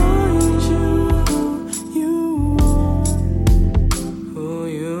remind you who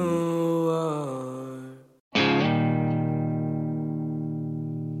you are?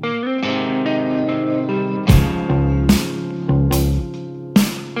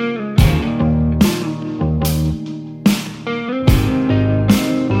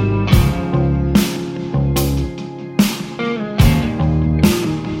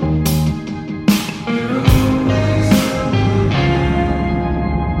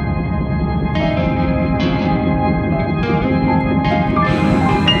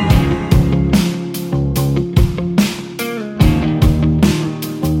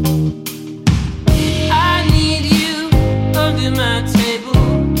 I need you under my table,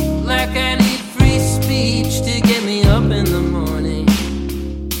 like I need free speech to get me up in the morning.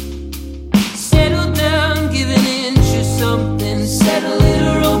 Settle down, give an inch or something, settle it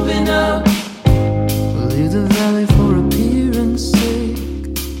or open up. Leave the valley for appearance sake.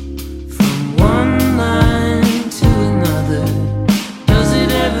 From one line to another, does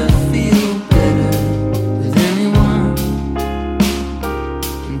it ever feel better with anyone?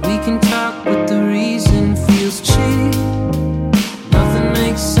 And we can talk, but the reason feels cheap. Nothing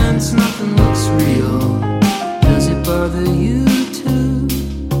makes sense, nothing looks real. Does it bother you too?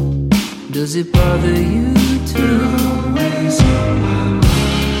 Does it bother you too? Always on my mind.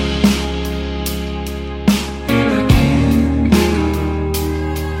 And I can't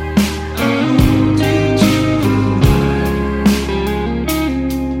hold you away.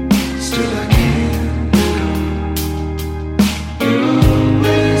 Still I can't. You're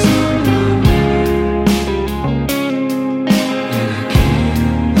always on my mind. And I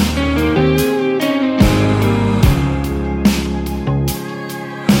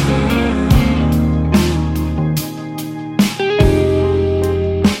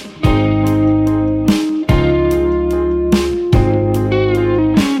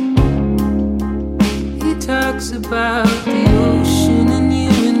He talks about the ocean and you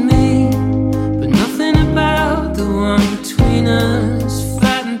and me, but nothing about the one between us,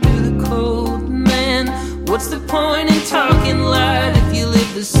 fighting through the cold. Man, what's the point in talking loud if you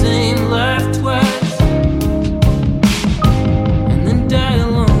live the same life twice and then die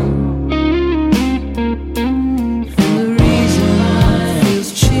alone? And the reason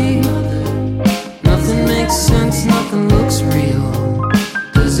feels cheap. Nothing makes sense, nothing looks real.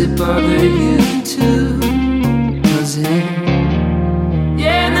 Does it bother you too? Does it?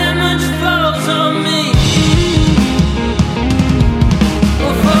 Yeah, that much falls on me.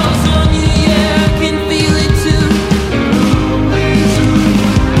 What falls on you? Yeah, I can feel it too.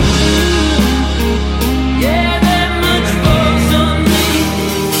 Yeah, that much falls on me.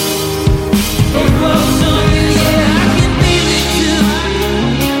 What falls on you? Yeah, I can feel it too.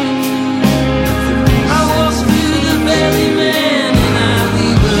 I walk through the valley, man, and I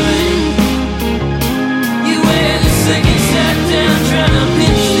leave the rain. You wear the second sat down, trying to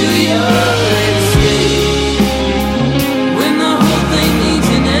pinch through your landscape. When the whole thing needs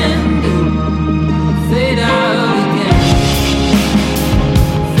an end, fade out again.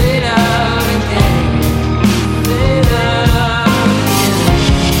 Fade out again. Fade out again.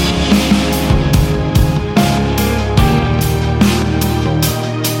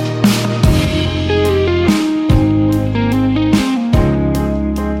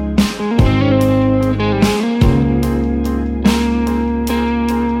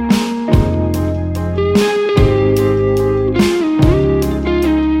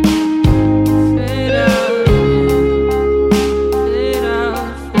 Fade out again. Fade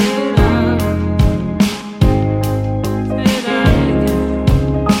out, fade out. Fade out again.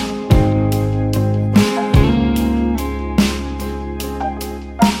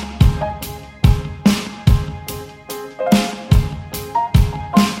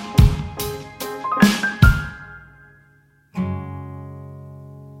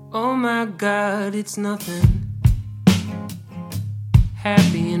 Oh my God, it's nothing.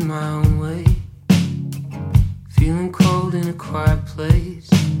 Happy in my own way. Feeling cold in a quiet place.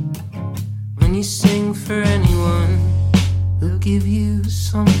 When you sing for anyone, they'll give you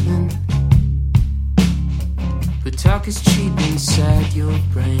something. But talk is cheap inside your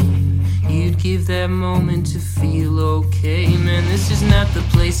brain. You'd give that moment to feel okay. Man, this is not the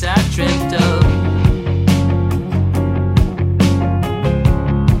place I dreamt of.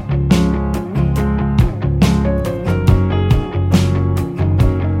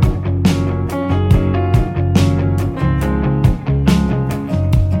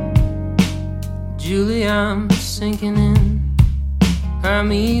 Julie, I'm sinking in.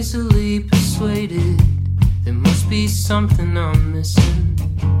 I'm easily persuaded. There must be something I'm missing.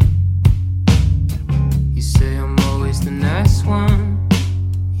 You say I'm always the nice one.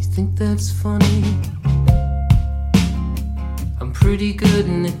 You think that's funny? I'm pretty good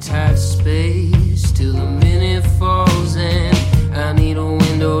in a tight space till the minute falls and I need a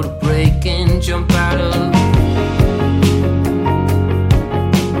window to break and jump out of.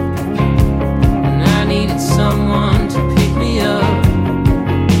 And I needed someone to pick me up.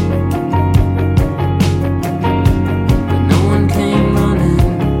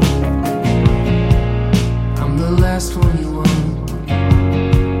 Last one you want,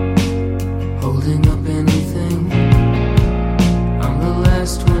 holding up anything. I'm the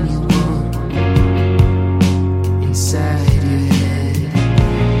last one you want, inside your head.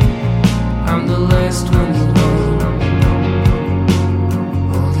 I'm the last one you want,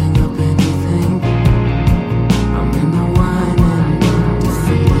 holding up anything. I'm in the wine and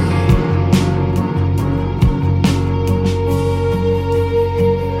undefeated.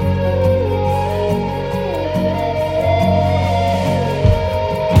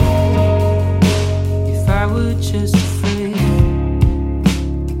 Just afraid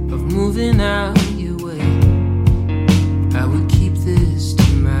of moving out your way, I would keep this to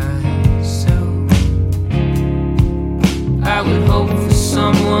myself. I would hope for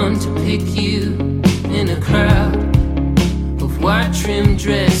someone to pick you in a crowd of white trimmed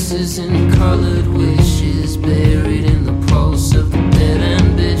dresses and colored wishes buried in the pulse of the dead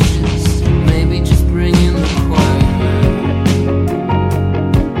ambitious. Maybe just bring in the choir.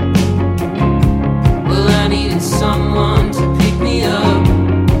 I needed someone to pick me up,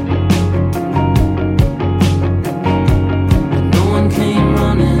 but no one came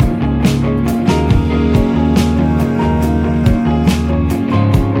running.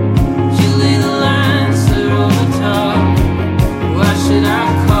 Julie, the lines are over top. Why should I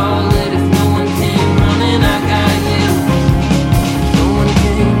call it if no one came running? I got you.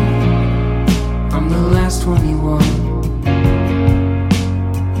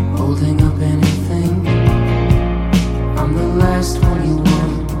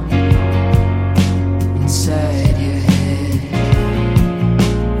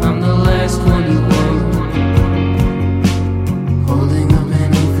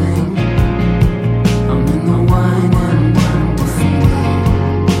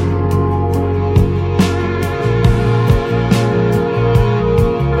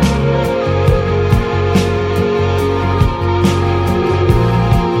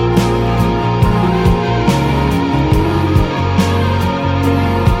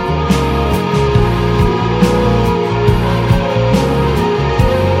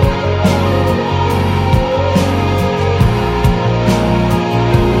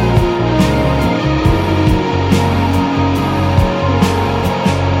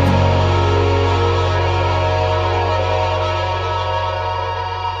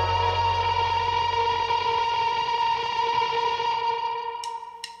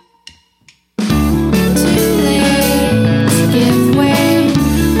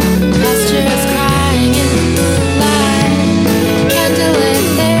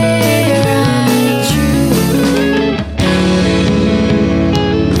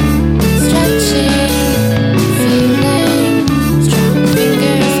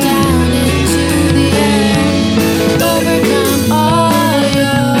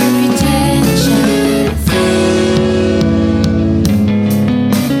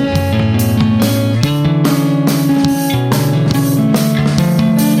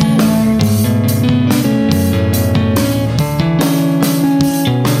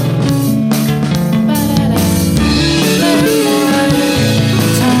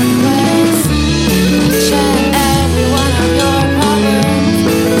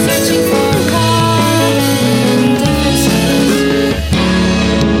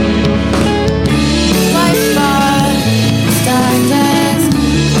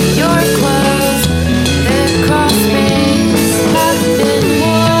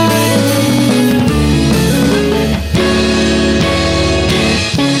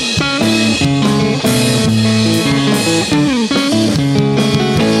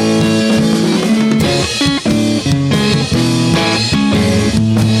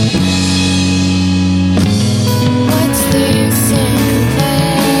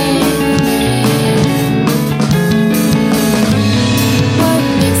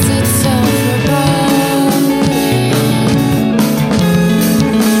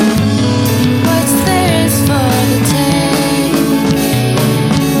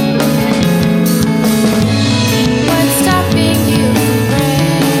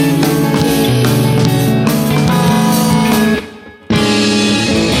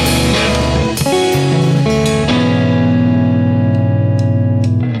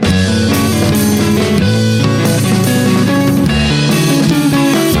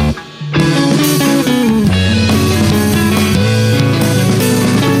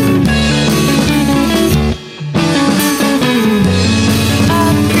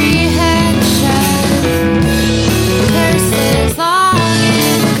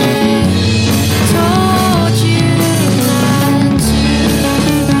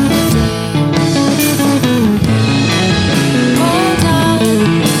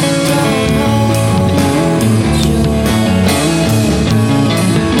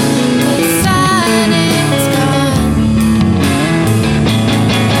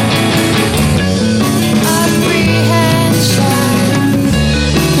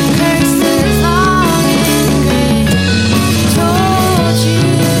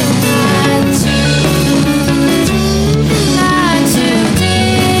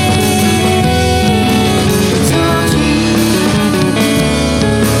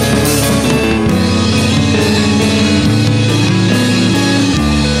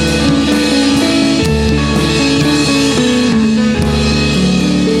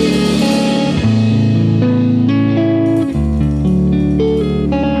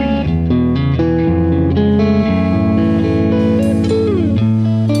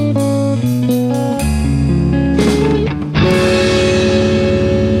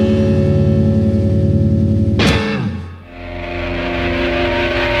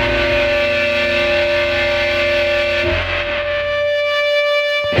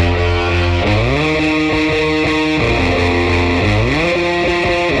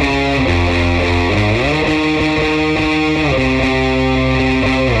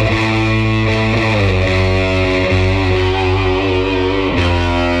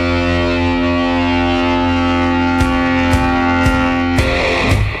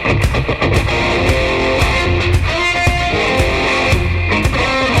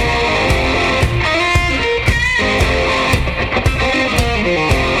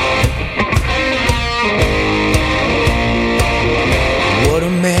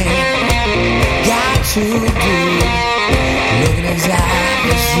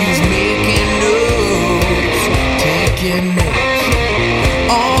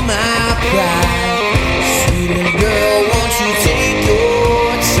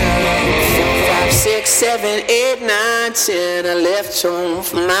 my 10, I left home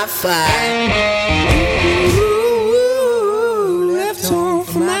for my 5. Ooh, left home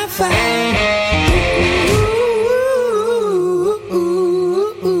for my 5.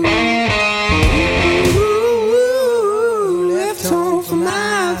 Ooh, left home for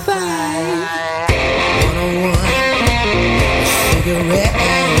my 5. 101, cigarette,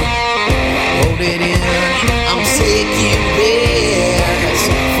 hold it in. I'm taking risks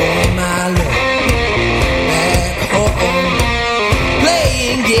for my love. Back home,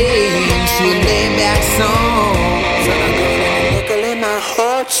 playing games to lay back songs. And I go to the nickel in my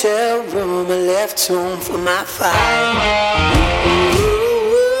hotel room. I left home for my 5. Ooh,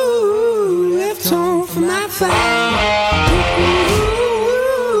 left home for my 5.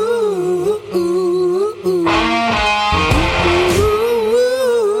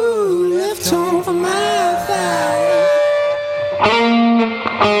 Left home for my 5.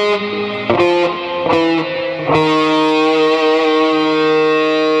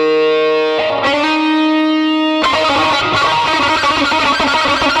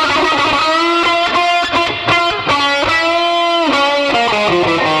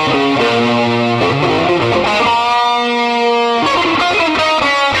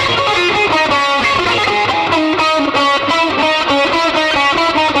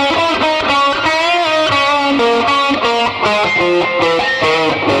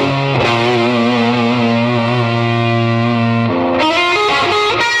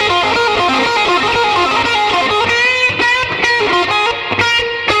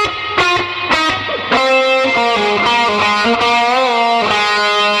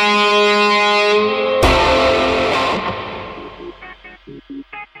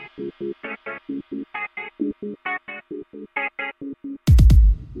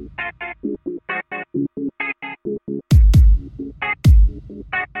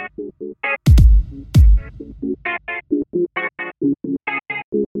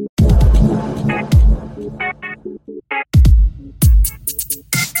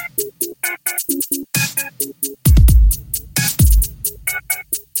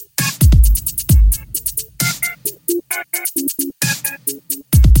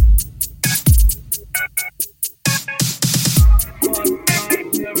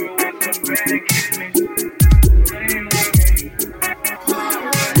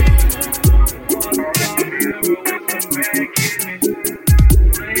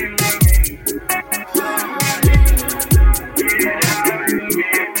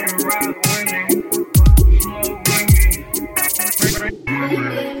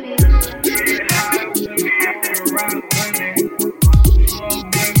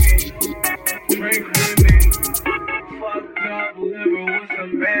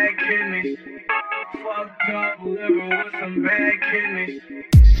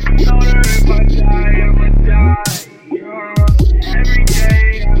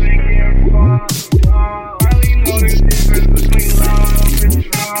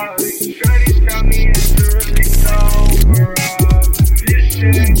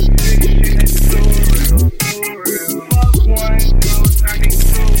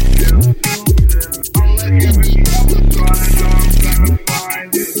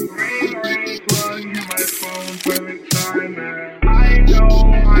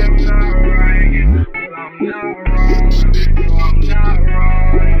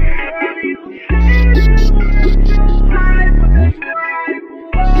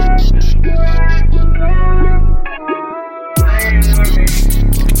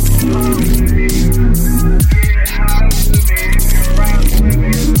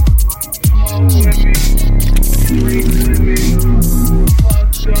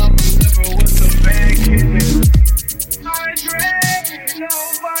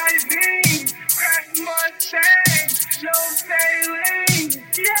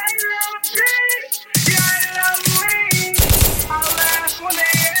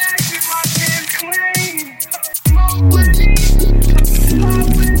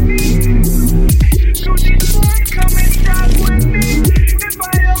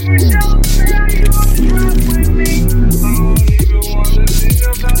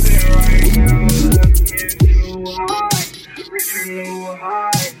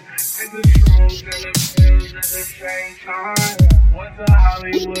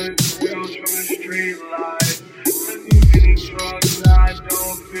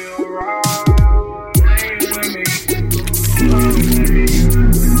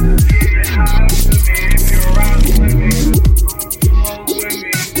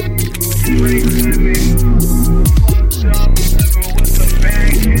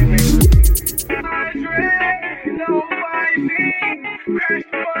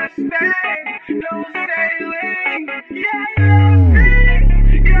 No sailing, yeah.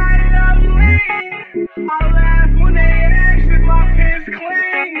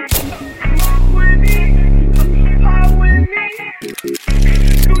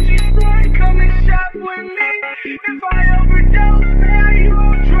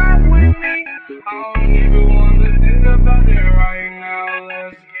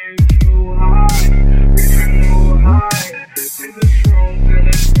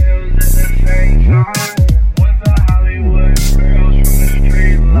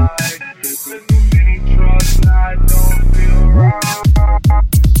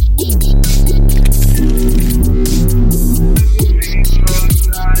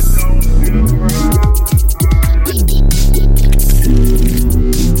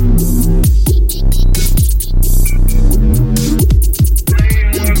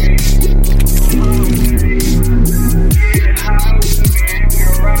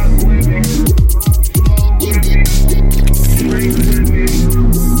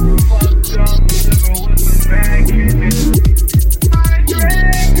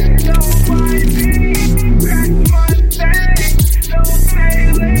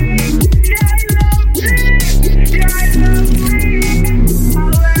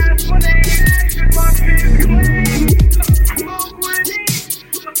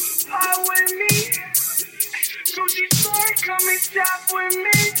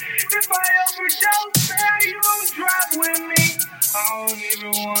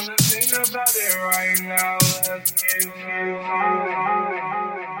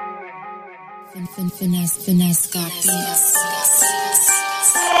 Finesse got beats.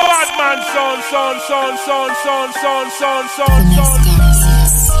 Bad man, son. Finesse got beats.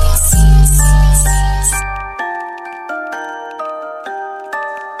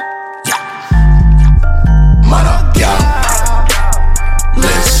 Man up, yeah.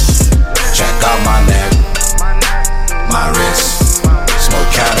 Listen, check out my neck, my wrist,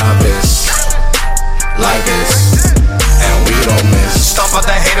 smoke cannabis, like this, and we don't miss. Stomp out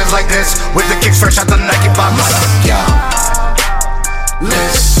the haters like this, with the kicks fresh out the Nike box. Man up, yeah.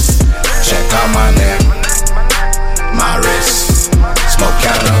 Listen, check out my neck, my wrist, smoke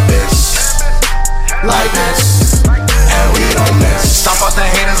cannabis, like this, and we don't miss. Stomp out the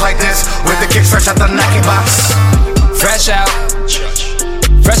haters like this, with the kicks fresh out the Nike box. Fresh out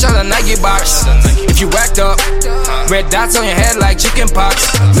the Nike box. If you whacked up, red dots on your head like chicken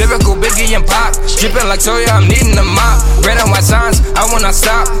pox. Lyrical Biggie and Pop, dripping like soya, I'm needing a mop. Red and white signs, I will not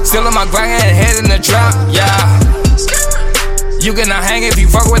stop. Still on my grind, head in the trap, yeah. You cannot hang if you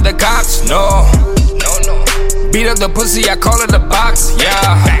fuck with the cops, no. Beat up the pussy, I call it a box,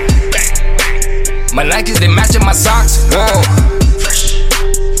 yeah. My Nikes, they matching my socks, whoa.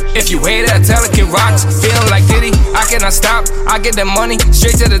 If you hate it, I tell it, kid rocks. Feeling like Diddy, I cannot stop. I get the money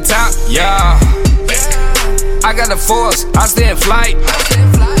straight to the top, yeah. I got the force, I stay in flight.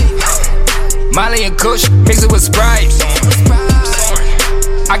 Molly and Kush, mix it with Sprite.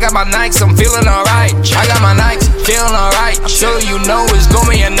 I got my Nikes, I'm feeling alright. I got my Nikes, feeling alright. So you know it's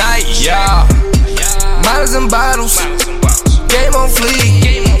gonna be a night, yeah. Models and bottles, game on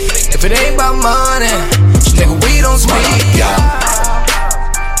fleek. If it ain't about money, nigga, we don't speak, yeah.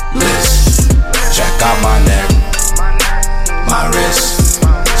 Listen, check out my neck, my wrist,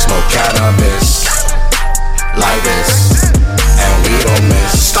 smoke cannabis, like this, and we don't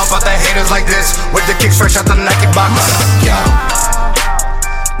miss. Stomp out the haters like this, with the kicks fresh out the Nike box, yeah.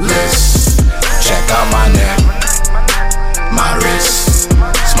 Listen, check out my neck, my wrist,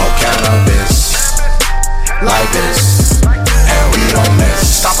 smoke cannabis, like this, and we don't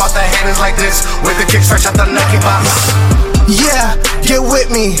miss. Stomp out the haters like this, with the kicks fresh out the Nike box. Yeah, get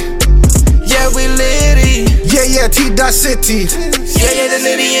with me. Yeah, we litty. Yeah, T-Dot City. Yeah, the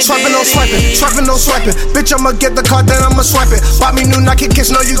nitty and Swiping, no swiping. Bitch, I'ma get the card, then I'ma swipe it. Bought me new Nike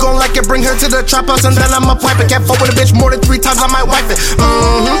kicks, know you gon' like it. Bring her to the trap house and then I'ma pipe it. Can't fuck with a bitch more than 3 times, I might wipe it.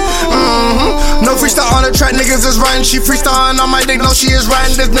 No freestyle on the track, niggas is riding. She freestyling on my dick, no she is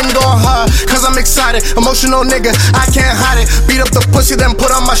riding. This nigga going hard, cause I'm excited. Emotional nigga, I can't hide it. Beat up the pussy, then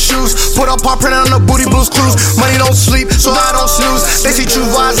put on my shoes. Put up paw print on the booty blues cruise. Money don't sleep, so I don't snooze. They say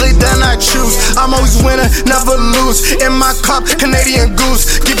choose wisely, then I choose. I'm always winning, never lose. In my cup, Canadian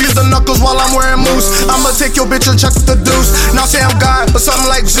goose. Give you the knuckles while I'm wearing moose. I'ma take your bitch and chuck the deuce. Now say I'm God, but something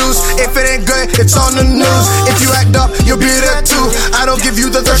like Zeus. If it ain't good, it's on the news. If you act up, you'll be there too. I don't give you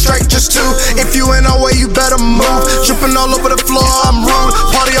the third strike, just 2. If you ain't our way, you better move. Tripping all over the floor, I'm rude.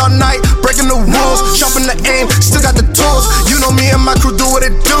 Party all night, breaking the rules. Jumping the aim, still got the tools. You know me and my crew do what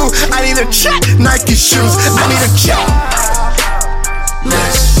it do. I need a check, Nike shoes. I need a check.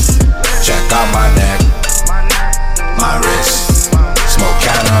 Listen, check out my neck, my wrist, smoke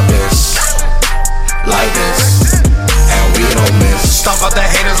cannabis, like this, and we don't miss. Stomp out the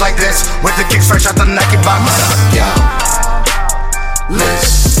haters like this, with the kicks fresh out the Nike box, yeah.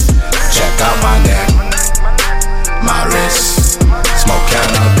 Listen, check out my neck, my wrist, smoke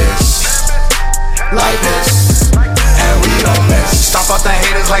cannabis, like this, and we don't miss. Stomp out the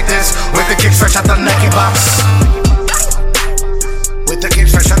haters like this, with the kicks fresh out the Nike box. With the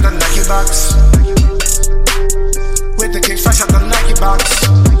kicks fresh out the Nike box. With the kicks fresh out the Nike box.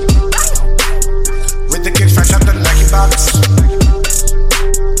 With the kicks fresh out the Nike box.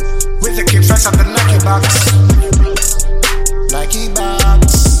 With the kicks fresh out the Nike box. Nike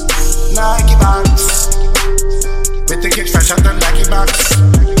box. Nike box. With the kicks fresh out the Nike box.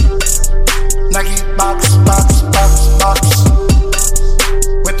 Nike box, box, box, box.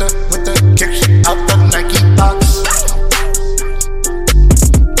 With the kicks out the Nike box.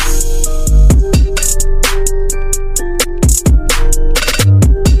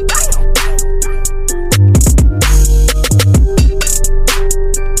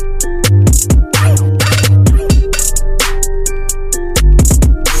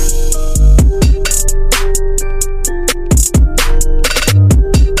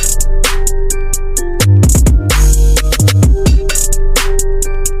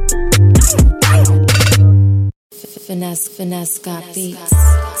 Finesse got beats.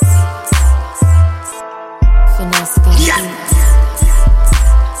 Finesse got beats.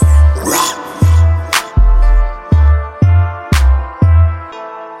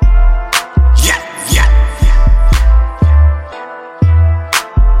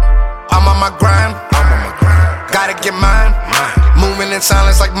 I'm on on my grind. Gotta get mine. Moving in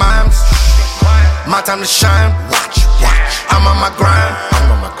silence like mimes. My time to shine. I'm on my grind.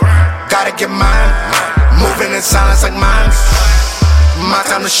 Gotta get mine. Moving in silence like mimes. My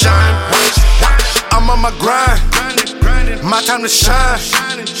time to shine. I'm on my grind. My time to shine.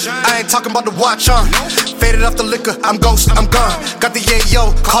 I ain't talking about the watch on. Faded off the liquor, I'm ghost, I'm gone. Got the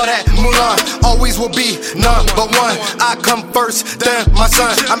yayo, call that Mulan. Always will be number one. I come first, then my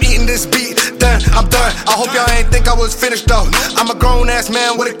son. I'm eating this beat, then I'm done. I hope y'all ain't think I was finished though. I'm a grown ass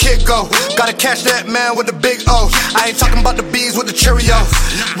man with a kid go. Gotta catch that man with the big O. I ain't talking about the bees with the Cheerios.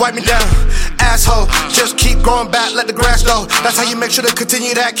 Wipe me down, asshole. Just keep growing back, let the grass grow. That's how you make sure to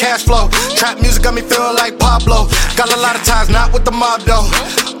continue that cash flow. Trap music got me feeling like Pablo. Got a lot of ties, not with the mob though.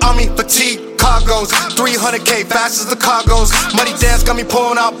 Army fatigue. Cargos, 300K fast as the cargos. Money dance got me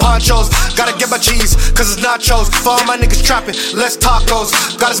pulling out ponchos. Gotta get my cheese, cause it's nachos. For all my niggas trapping, less tacos.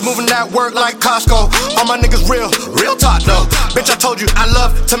 Got us moving that work like Costco. All my niggas real talk though. Bitch, I told you I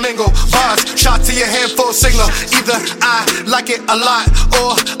love to mingle. Bars, shot to your hand, full signal. Either I like it a lot,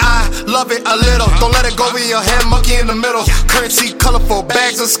 or I love it a little. Don't let it go with your hand, monkey in the middle. Currency, colorful,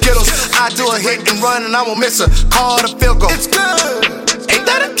 bags of Skittles. I do a hit and run and I won't miss her. Call it a field goal. It's good. Ain't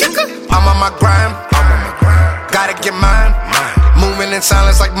that a kicker? I'm on my grind. Gotta get mine. Moving in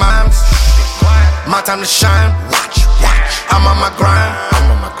silence like mimes. My time to shine. I'm on my grind.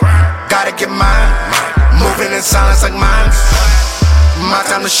 Gotta get mine. Moving in silence like mimes. My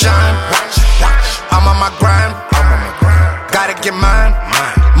time to shine. I'm on my grind. Gotta get mine.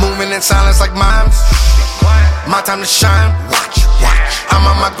 Moving in silence like mimes. My time to shine. I'm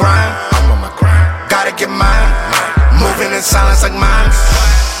on my grind. Gotta get mine. Moving in silence like mimes.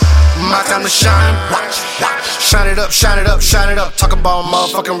 My time to shine. Shine it up, shine it up, shine it up. Talk about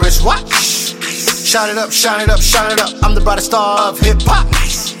motherfucking wrist watch. Shine it up, shine it up, shine it up. I'm the brightest star of hip hop.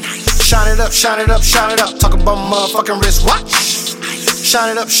 Shine it up, shine it up, shine it up. Talk about motherfucking wrist watch.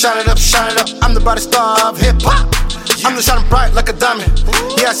 Shine it up, shine it up, shine it up. I'm the brightest star of hip hop. I'm just shining bright like a diamond.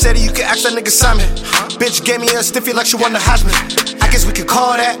 Yeah, I said it, you can ask that nigga Simon. Bitch gave me a stiffy like she won the Heisman. I guess we could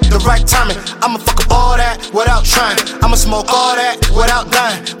call that the right timing. I'ma fuck up all that without trying. I'ma smoke all that without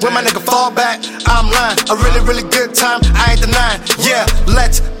dying. When my nigga fall back, I'm lying. A really good time, I ain't denying. Yeah,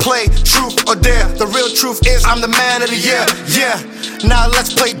 let's play truth or dare. The real truth is I'm the man of the year. Yeah, now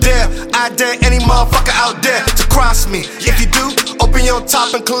let's play dare. I dare any motherfucker out there to cross me. If you do, open your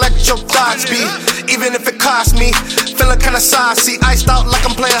top and collect your thoughts, B. Even if it costs me, feeling kinda saucy, iced out like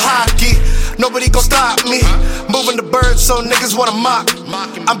I'm playing hockey. Nobody gon' stop me. Moving the birds so niggas wanna mock.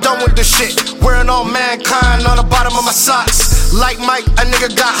 I'm done with this shit. Wearing all mankind on the bottom of my socks. Like Mike, a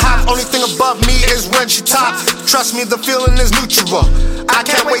nigga got hot. Only thing above me is when she top. Trust me, the feeling is neutral. I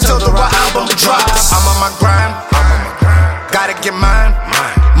can't wait till the right album drops. I'm on my grind. Gotta get mine.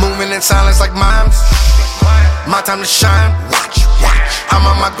 Moving in silence like mimes. My time to shine. I'm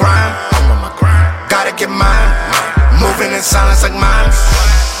on my grind. Gotta get mine. Moving in silence like mimes.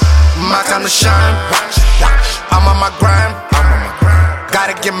 My time to shine. I'm on my grind.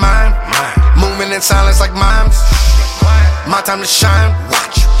 Gotta get mine. Moving in silence like mimes. My time to shine.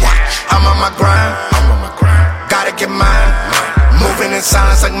 I'm on my grind. Gotta get mine. Moving in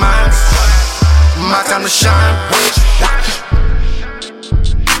silence like mimes. My time to shine.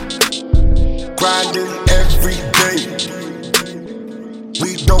 Grinding every day.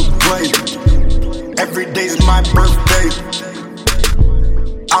 We don't play. Every day's my birthday.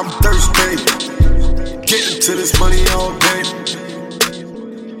 I'm thirsty. Getting to this money all day.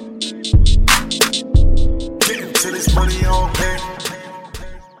 Getting to this money all day.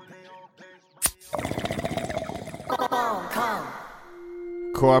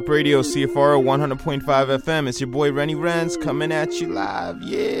 Co-op Radio, CFR 100.5 FM. It's your boy Rennie Renz coming at you live.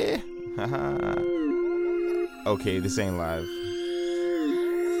 Yeah. Okay, this ain't live.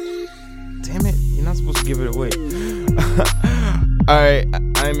 Damn it, you're not supposed to give it away. Alright,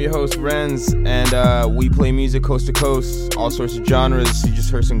 I'm your host Renz, and we play music coast to coast, all sorts of genres. You just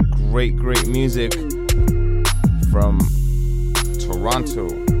heard some great music from Toronto,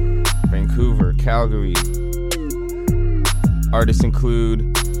 Vancouver, Calgary. Artists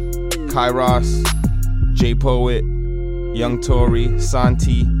include Kairos, J Poet, Young Tory,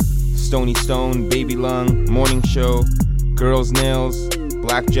 Santi, Stony Stone, Baby Lung, Morning Show, Girls Nails,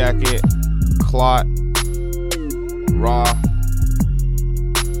 Black Jacket, Clot, Raw.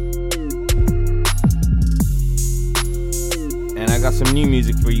 And I got some new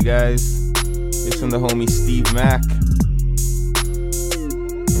music for you guys. It's from the homie Steve Mack.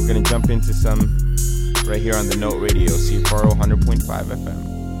 We're gonna jump into some right here on the Note Radio, CFRO 100.5 FM.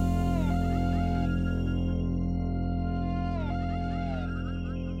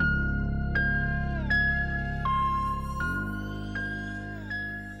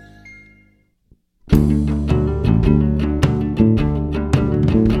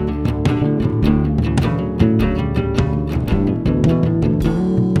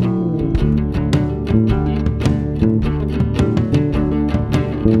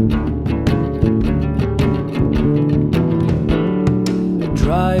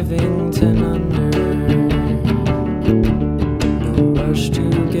 rush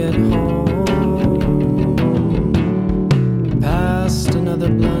to get home, past another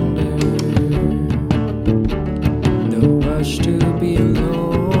blunder. No rush to be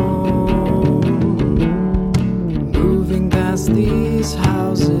alone, moving past these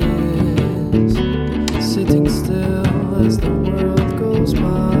houses, sitting still as the world goes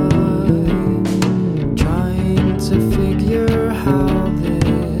by, trying to figure how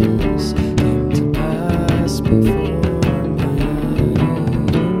this came to pass before my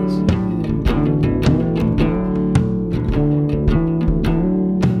eyes.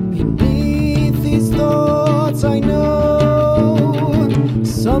 Beneath these thoughts I know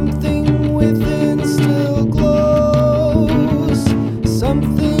something within still glows,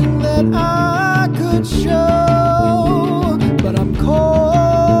 something that I could show, but I'm caught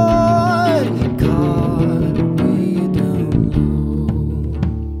way down low.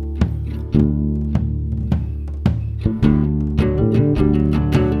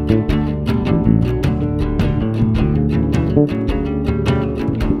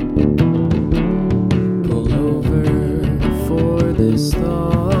 Pull over for this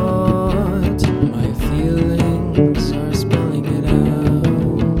thought. My feelings are spelling it out.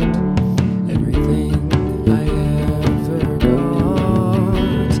 Everything I ever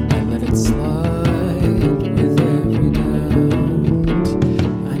got, I let it slide with every doubt.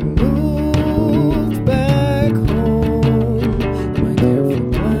 I moved back home, my careful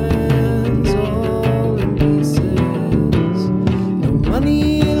plans all in pieces. No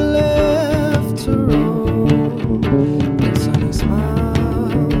money left to roam, no sunny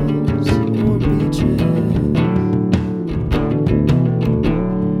smiles or beaches.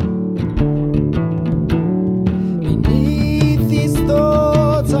 Beneath these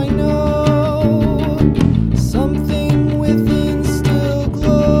thoughts I know something within still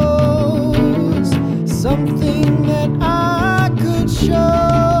glows, something that I could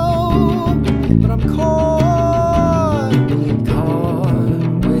show, but I'm caught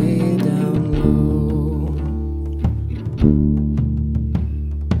way down low.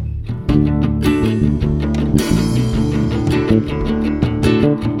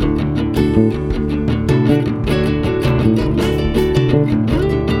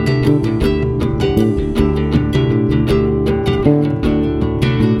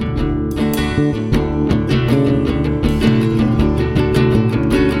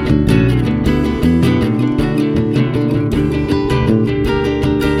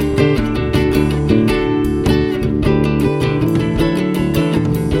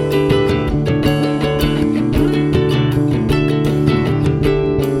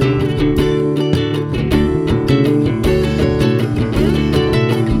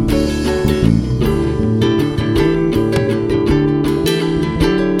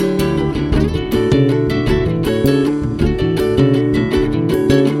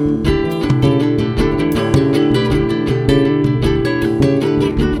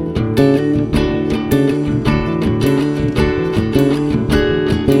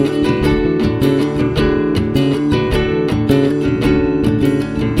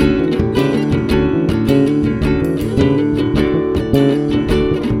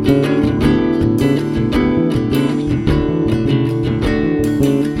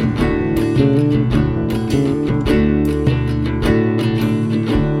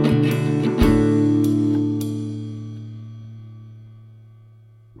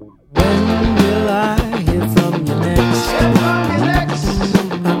 When will I hear from you next?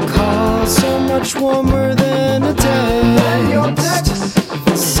 A call so much warmer than a text.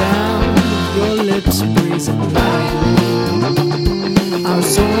 The sound of your lips breathing lightly. Our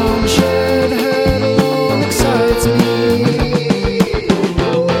song shared heard alone excites me.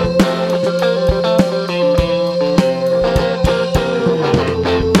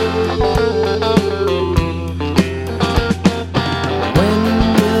 When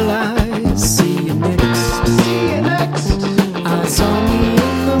will I see you next? I saw me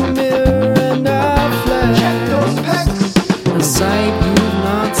in the mirror and I flashed. A sight you've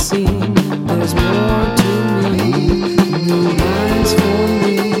not seen. There's more to me. New eyes for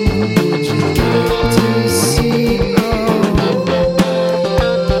me.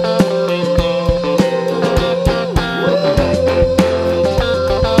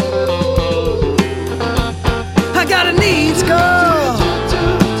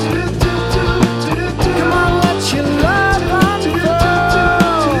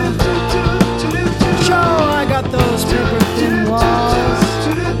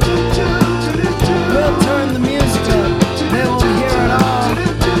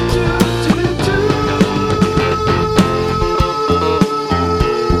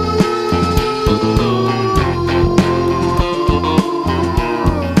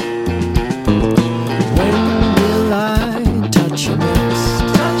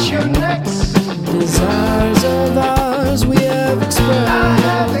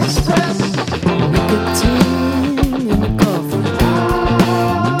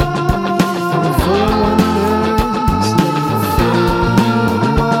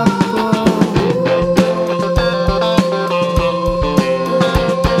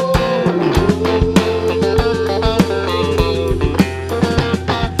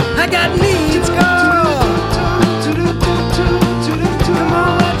 got needs, girl. Come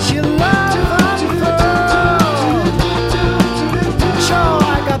on, let your love unfurl. Sure,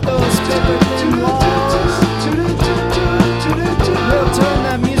 I got those paper thin walls. We'll turn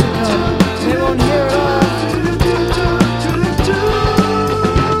that music up, they won't hear it all.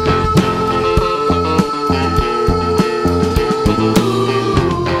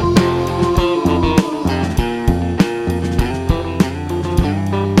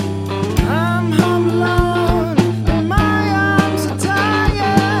 I'm home alone and my arms are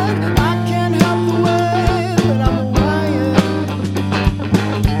tired. I can't help the way that I'm wired.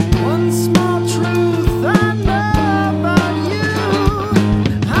 One small truth I know about you.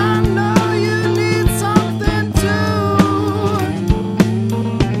 I know you need something too.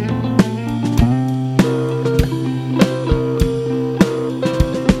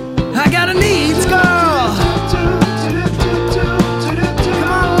 I got a needs, girl. Come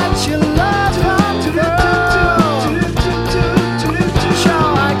on, let your love unfurl. Sure,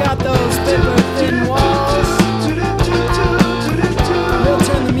 I got those paper thin walls. We'll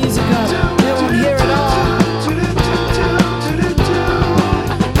turn the music up, they won't hear it all.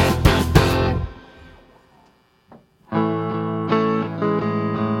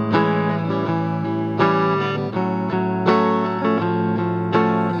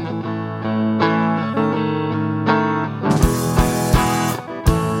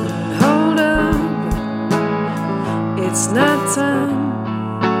 Hold up, it's not time.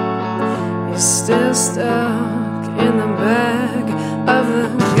 You're still stuck in the back of the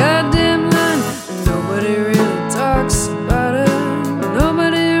goddamn line. Nobody really talks about it.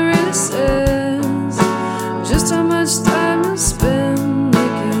 Nobody really says just how much time you spend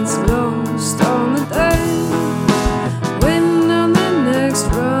making lost on the day, waiting on the next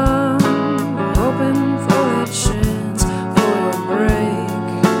run, hoping for a chance for a break,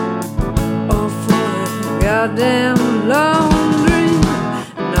 or for a goddamn long dream.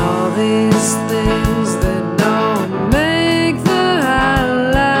 And all these things that don't make the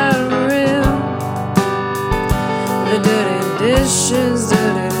highlight reel. The dirty dishes,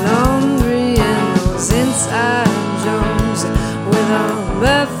 dirty laundry, and those inside jokes with our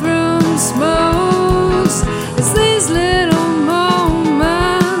bathroom smokes. It's these little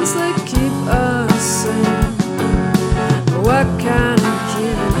moments that keep us sane. What kind of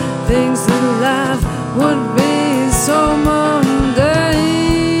kid thinks that life would be so mundane?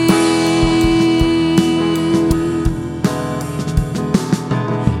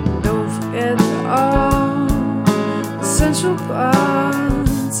 Don't forget all essential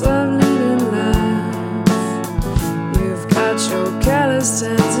parts of leading life. You've got your callous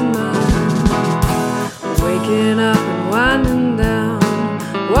hands in mine, waking up and winding down,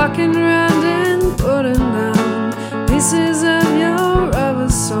 walking around and putting down pieces of your rubber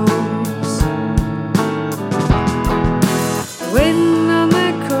soles, waiting on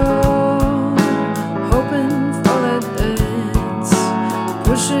that call, hoping for that dance,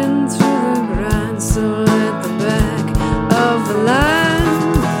 pushing through the grind, still at the back of the line.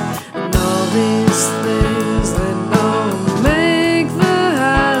 And all these things that don't make the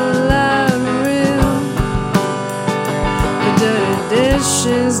highlight reel. The dirty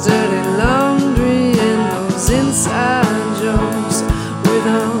dishes, dirty laundry, and those inside jokes with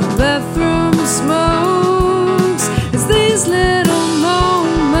our bathroom smokes. It's these little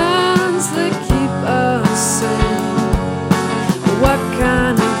moments that keep us sane. What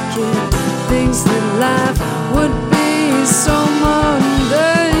kind of kid thinks that life would be so mundane?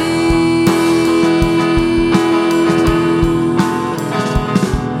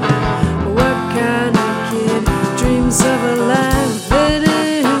 What kind of kid dreams of a life that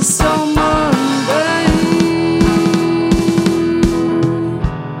is so mundane?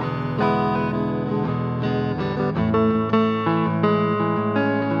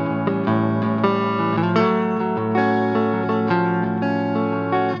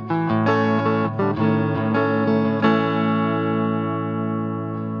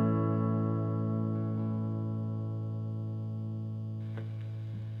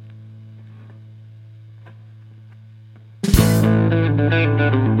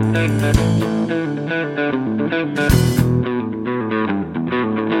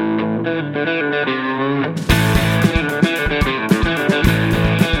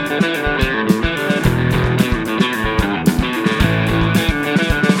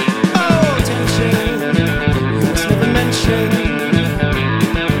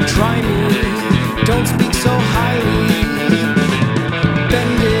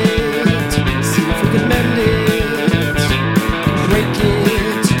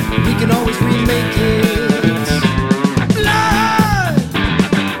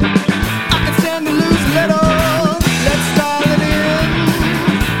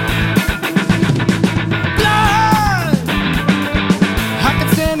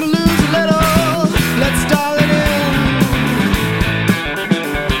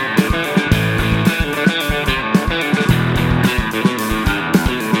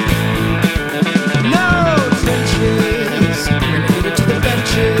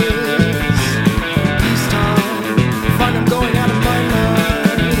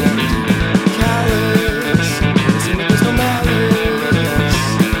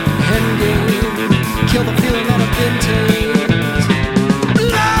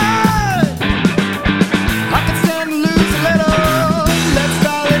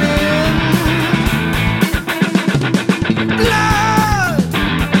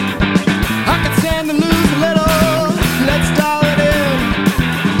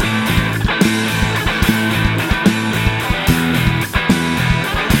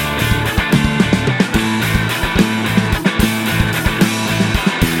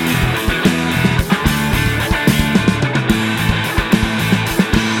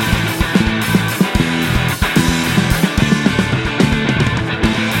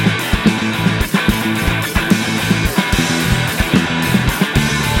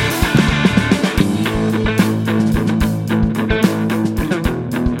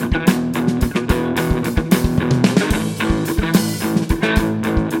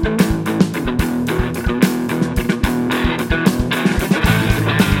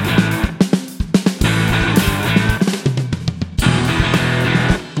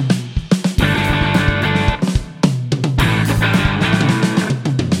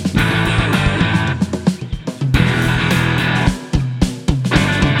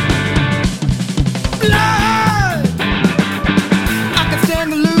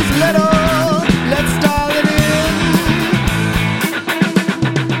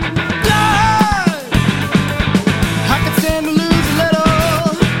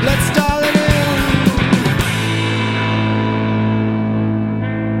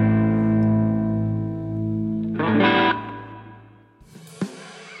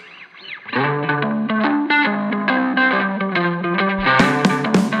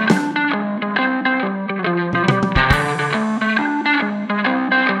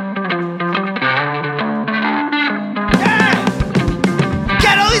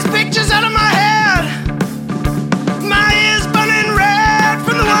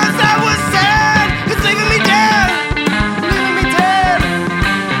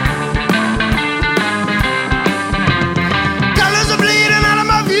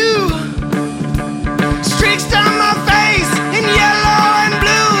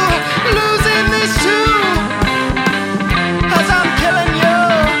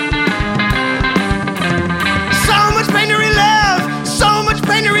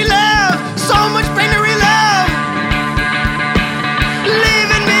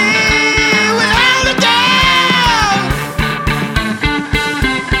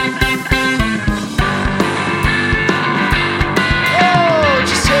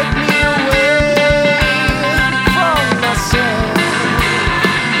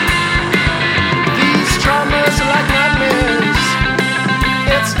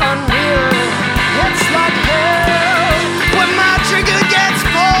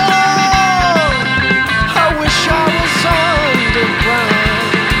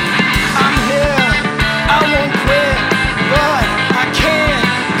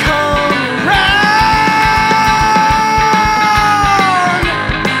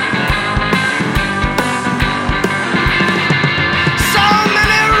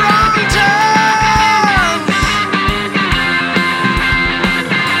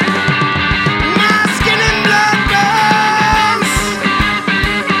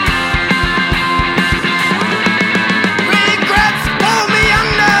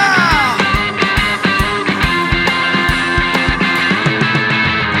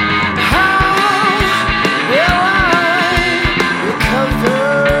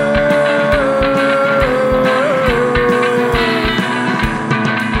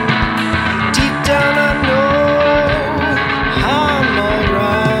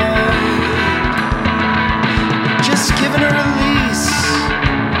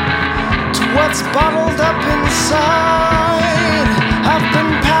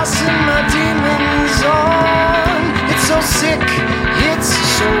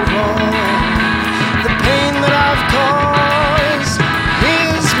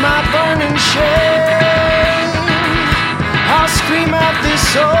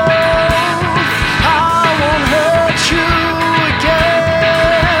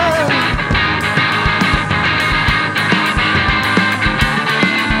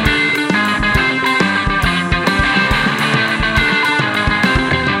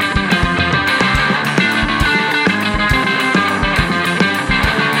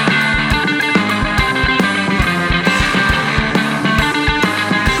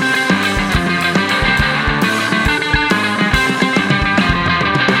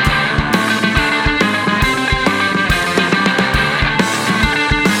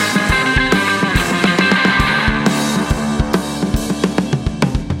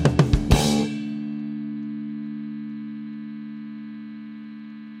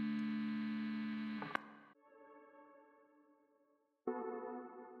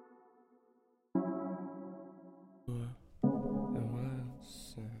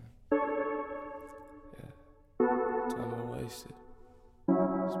 wasted.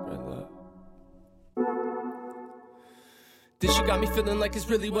 Spread love. This shit got me feeling like it's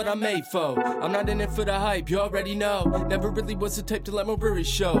really what I'm made for. I'm not in it for the hype, you already know. Never really was the type to let my worries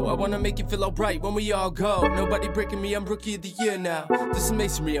show. I wanna make it feel alright when we all go. Nobody breaking me, I'm rookie of the year now. This is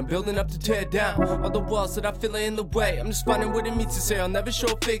masonry, I'm building up to tear down all the walls that I feel are in the way. I'm just finding what it means to say I'll never show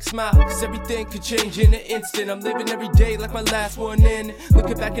a fake smile, cause everything could change in an instant. I'm living every day like my last one in.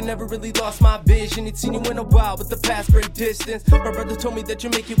 Looking back, I never really lost my vision. Ain't seen you in a while, but the past great distance. My brother told me that you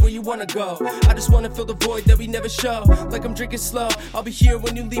make it where you wanna go. I just wanna fill the void that we never show. Like I'm drinking slow. I'll be here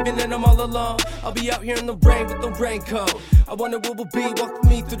when you leaving and I'm all alone. I'll be out here in the rain with no raincoat. I wonder what we'll be, walk with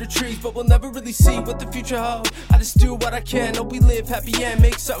me through the trees, but we'll never really see what the future holds. I just do what I can, hope we live happy and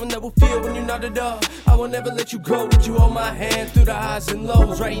make something that we'll feel when you're not at all. I will never let you go, would you hold my hand through the highs and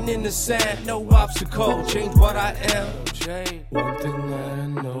lows, writing in the sand, no obstacle, change what I am. Change. One thing that I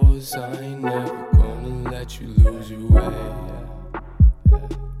know is I ain't never gonna let you lose your way.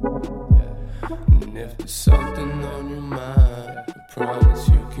 And if there's something on your mind, I promise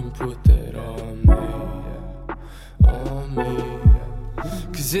you can put that on me, on me.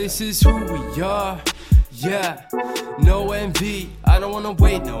 Cause this is who we are, yeah. No envy, I don't wanna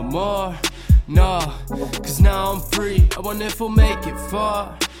wait no more, no. Cause now I'm free, I wonder if we'll make it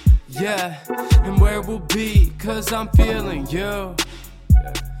far, yeah. And where we'll be, cause I'm feeling you,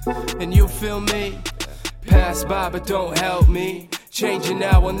 and you feel me. Pass by but don't help me. Changing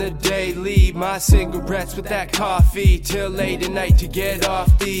now on the daily. My cigarettes with that coffee till late at night to get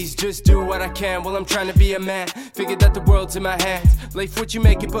off these. Just do what I can while I'm trying to be a man. Figure that the world's in my hands. Life what you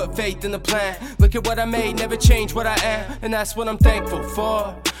make it, put faith in the plan. Look at what I made, never change what I am, and that's what I'm thankful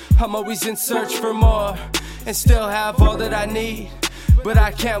for. I'm always in search for more, and still have all that I need. But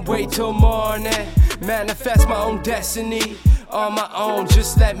I can't wait till morning. Manifest my own destiny. On my own,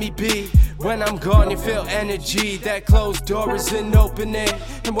 just let me be. When I'm gone, you feel energy. That closed door is an opening.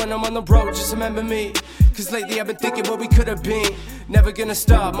 And when I'm on the road, just remember me. Cause lately I've been thinking what we could have been. Never gonna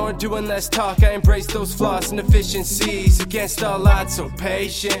stop, more doing less talk. I embrace those flaws and deficiencies. Against all odds, so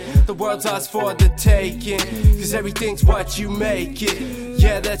patient. The world's ours for the taking. Cause everything's what you make it.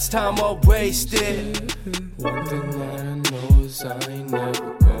 Yeah, that's time well wasted. One thing that I know is I ain't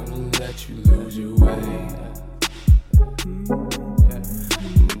never gonna let you lose your way. And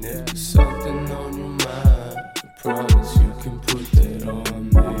if there's something on your mind, I promise you can put that on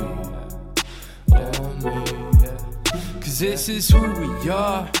me, Cause this is who we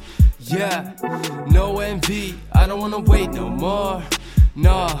are, yeah. No envy, I don't wanna wait no more,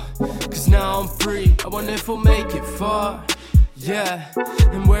 no. Cause now I'm free, I wonder if we'll make it far, yeah.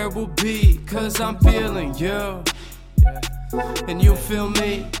 And where we'll be, cause I'm feeling you, and you feel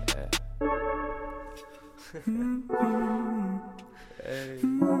me. Hey.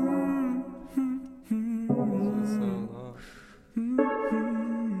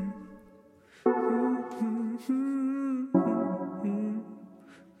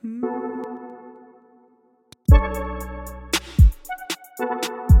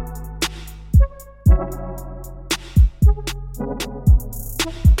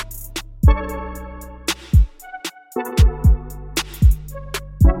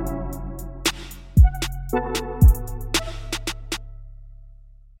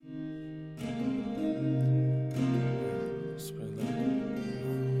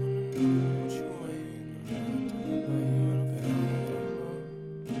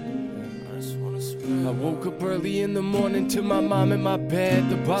 I woke up early in the morning to my mom in my bed.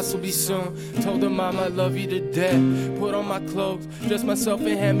 The boss will be soon. Told her mom I love you to death. Put on my clothes, dressed myself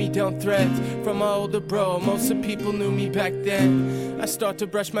in hand-me-down threads from my older bro. Most of people knew me back then. I start to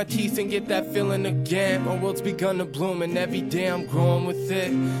brush my teeth and get that feeling again. My world's begun to bloom and every day I'm growing with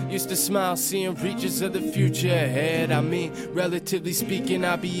it. Used to smile seeing reaches of the future ahead. I mean, relatively speaking,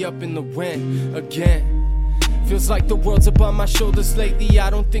 I'll be up in the wind again. Feels like the world's up on my shoulders lately. I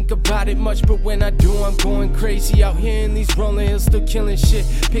don't think about it much, but when I do, I'm going crazy. Out here in these rolling hills, still killing shit.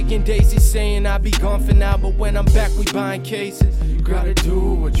 Picking daisies, saying I'll be gone for now, but when I'm back, we buying cases. You gotta do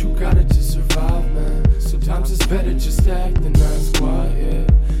what you gotta to survive, man. Sometimes it's better just to act and ask why, yeah.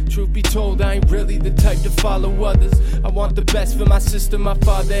 Truth be told, I ain't really the type to follow others. I want the best for my sister, my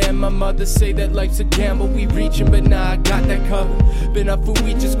father, and my mother. Say that life's a gamble, we reaching, but nah, I got that covered. Been up for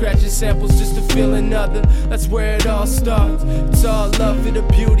weeks, just scratching samples just to feel another. That's where it all starts. It's all love for the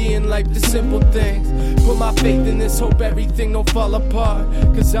beauty in life, the simple things. Put my faith in this, hope everything don't fall apart.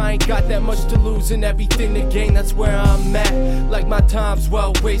 Cause I ain't got that much to lose and everything to gain, that's where I'm at. Like my time's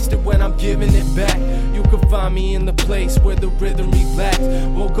well wasted when I'm giving it back. You can find me in the place where the rhythm relax.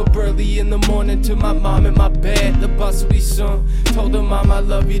 Woke up early in the morning to my mom in my bed. The bus will be soon. Told her, Mom, I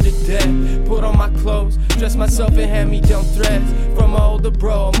love you to death. Put on my clothes, dress myself in hand-me-down threads. From my older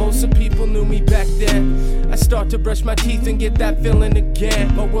bro, most of people knew me back then. I start to brush my teeth and get that feeling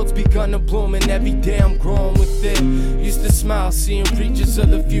again. My world's begun to bloom and every day I'm growing with it. Used to smile, seeing preachers of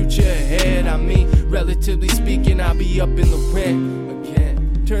the future ahead. I mean, relatively speaking, I'll be up in the wind again.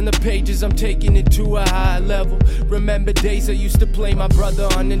 Turn the pages, I'm taking it to a high level. Remember days I used to play my brother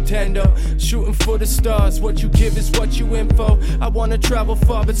on Nintendo. Shooting for the stars, what you give is what you info. I wanna travel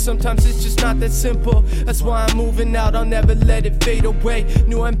far, but sometimes it's just not that simple. That's why I'm moving out, I'll never let it fade away.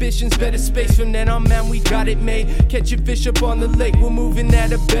 New ambitions, better space, from then on, man, we got it made. Catch a fish up on the lake, we're moving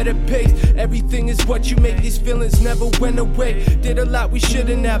at a better pace. Everything is what you make, these feelings never went away. Did a lot we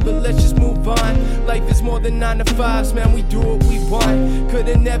shouldn't have, but let's just move on. Life is more than 9 to 5s, man, we do what we want.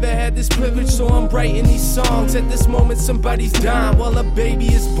 Could've never had this privilege, so I'm writing these songs. At this moment somebody's dying while a baby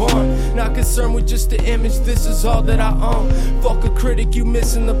is born. Not concerned with just the image, this is all that I own. Fuck a critic, you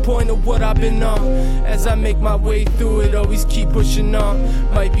missing the point of what I've been on. As I make my way through it, always keep pushing on.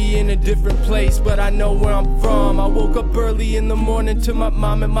 Might be in a different place, but I know where I'm from. I woke up early in the morning to my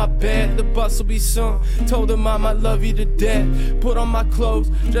mom in my bed. The bus will be soon. Told her, Mom, I love you to death. Put on my clothes,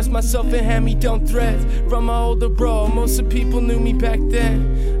 dress myself in hand-me-down threads. From my older bro, most of people knew me back then.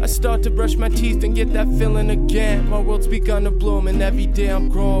 I start to brush my teeth and get that feeling again. My world's begun to bloom and every day I'm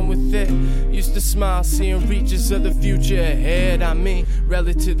growing with it. Used to smile, seeing reaches of the future ahead. I mean,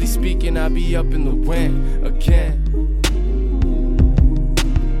 relatively speaking, I'll be up in the wind again.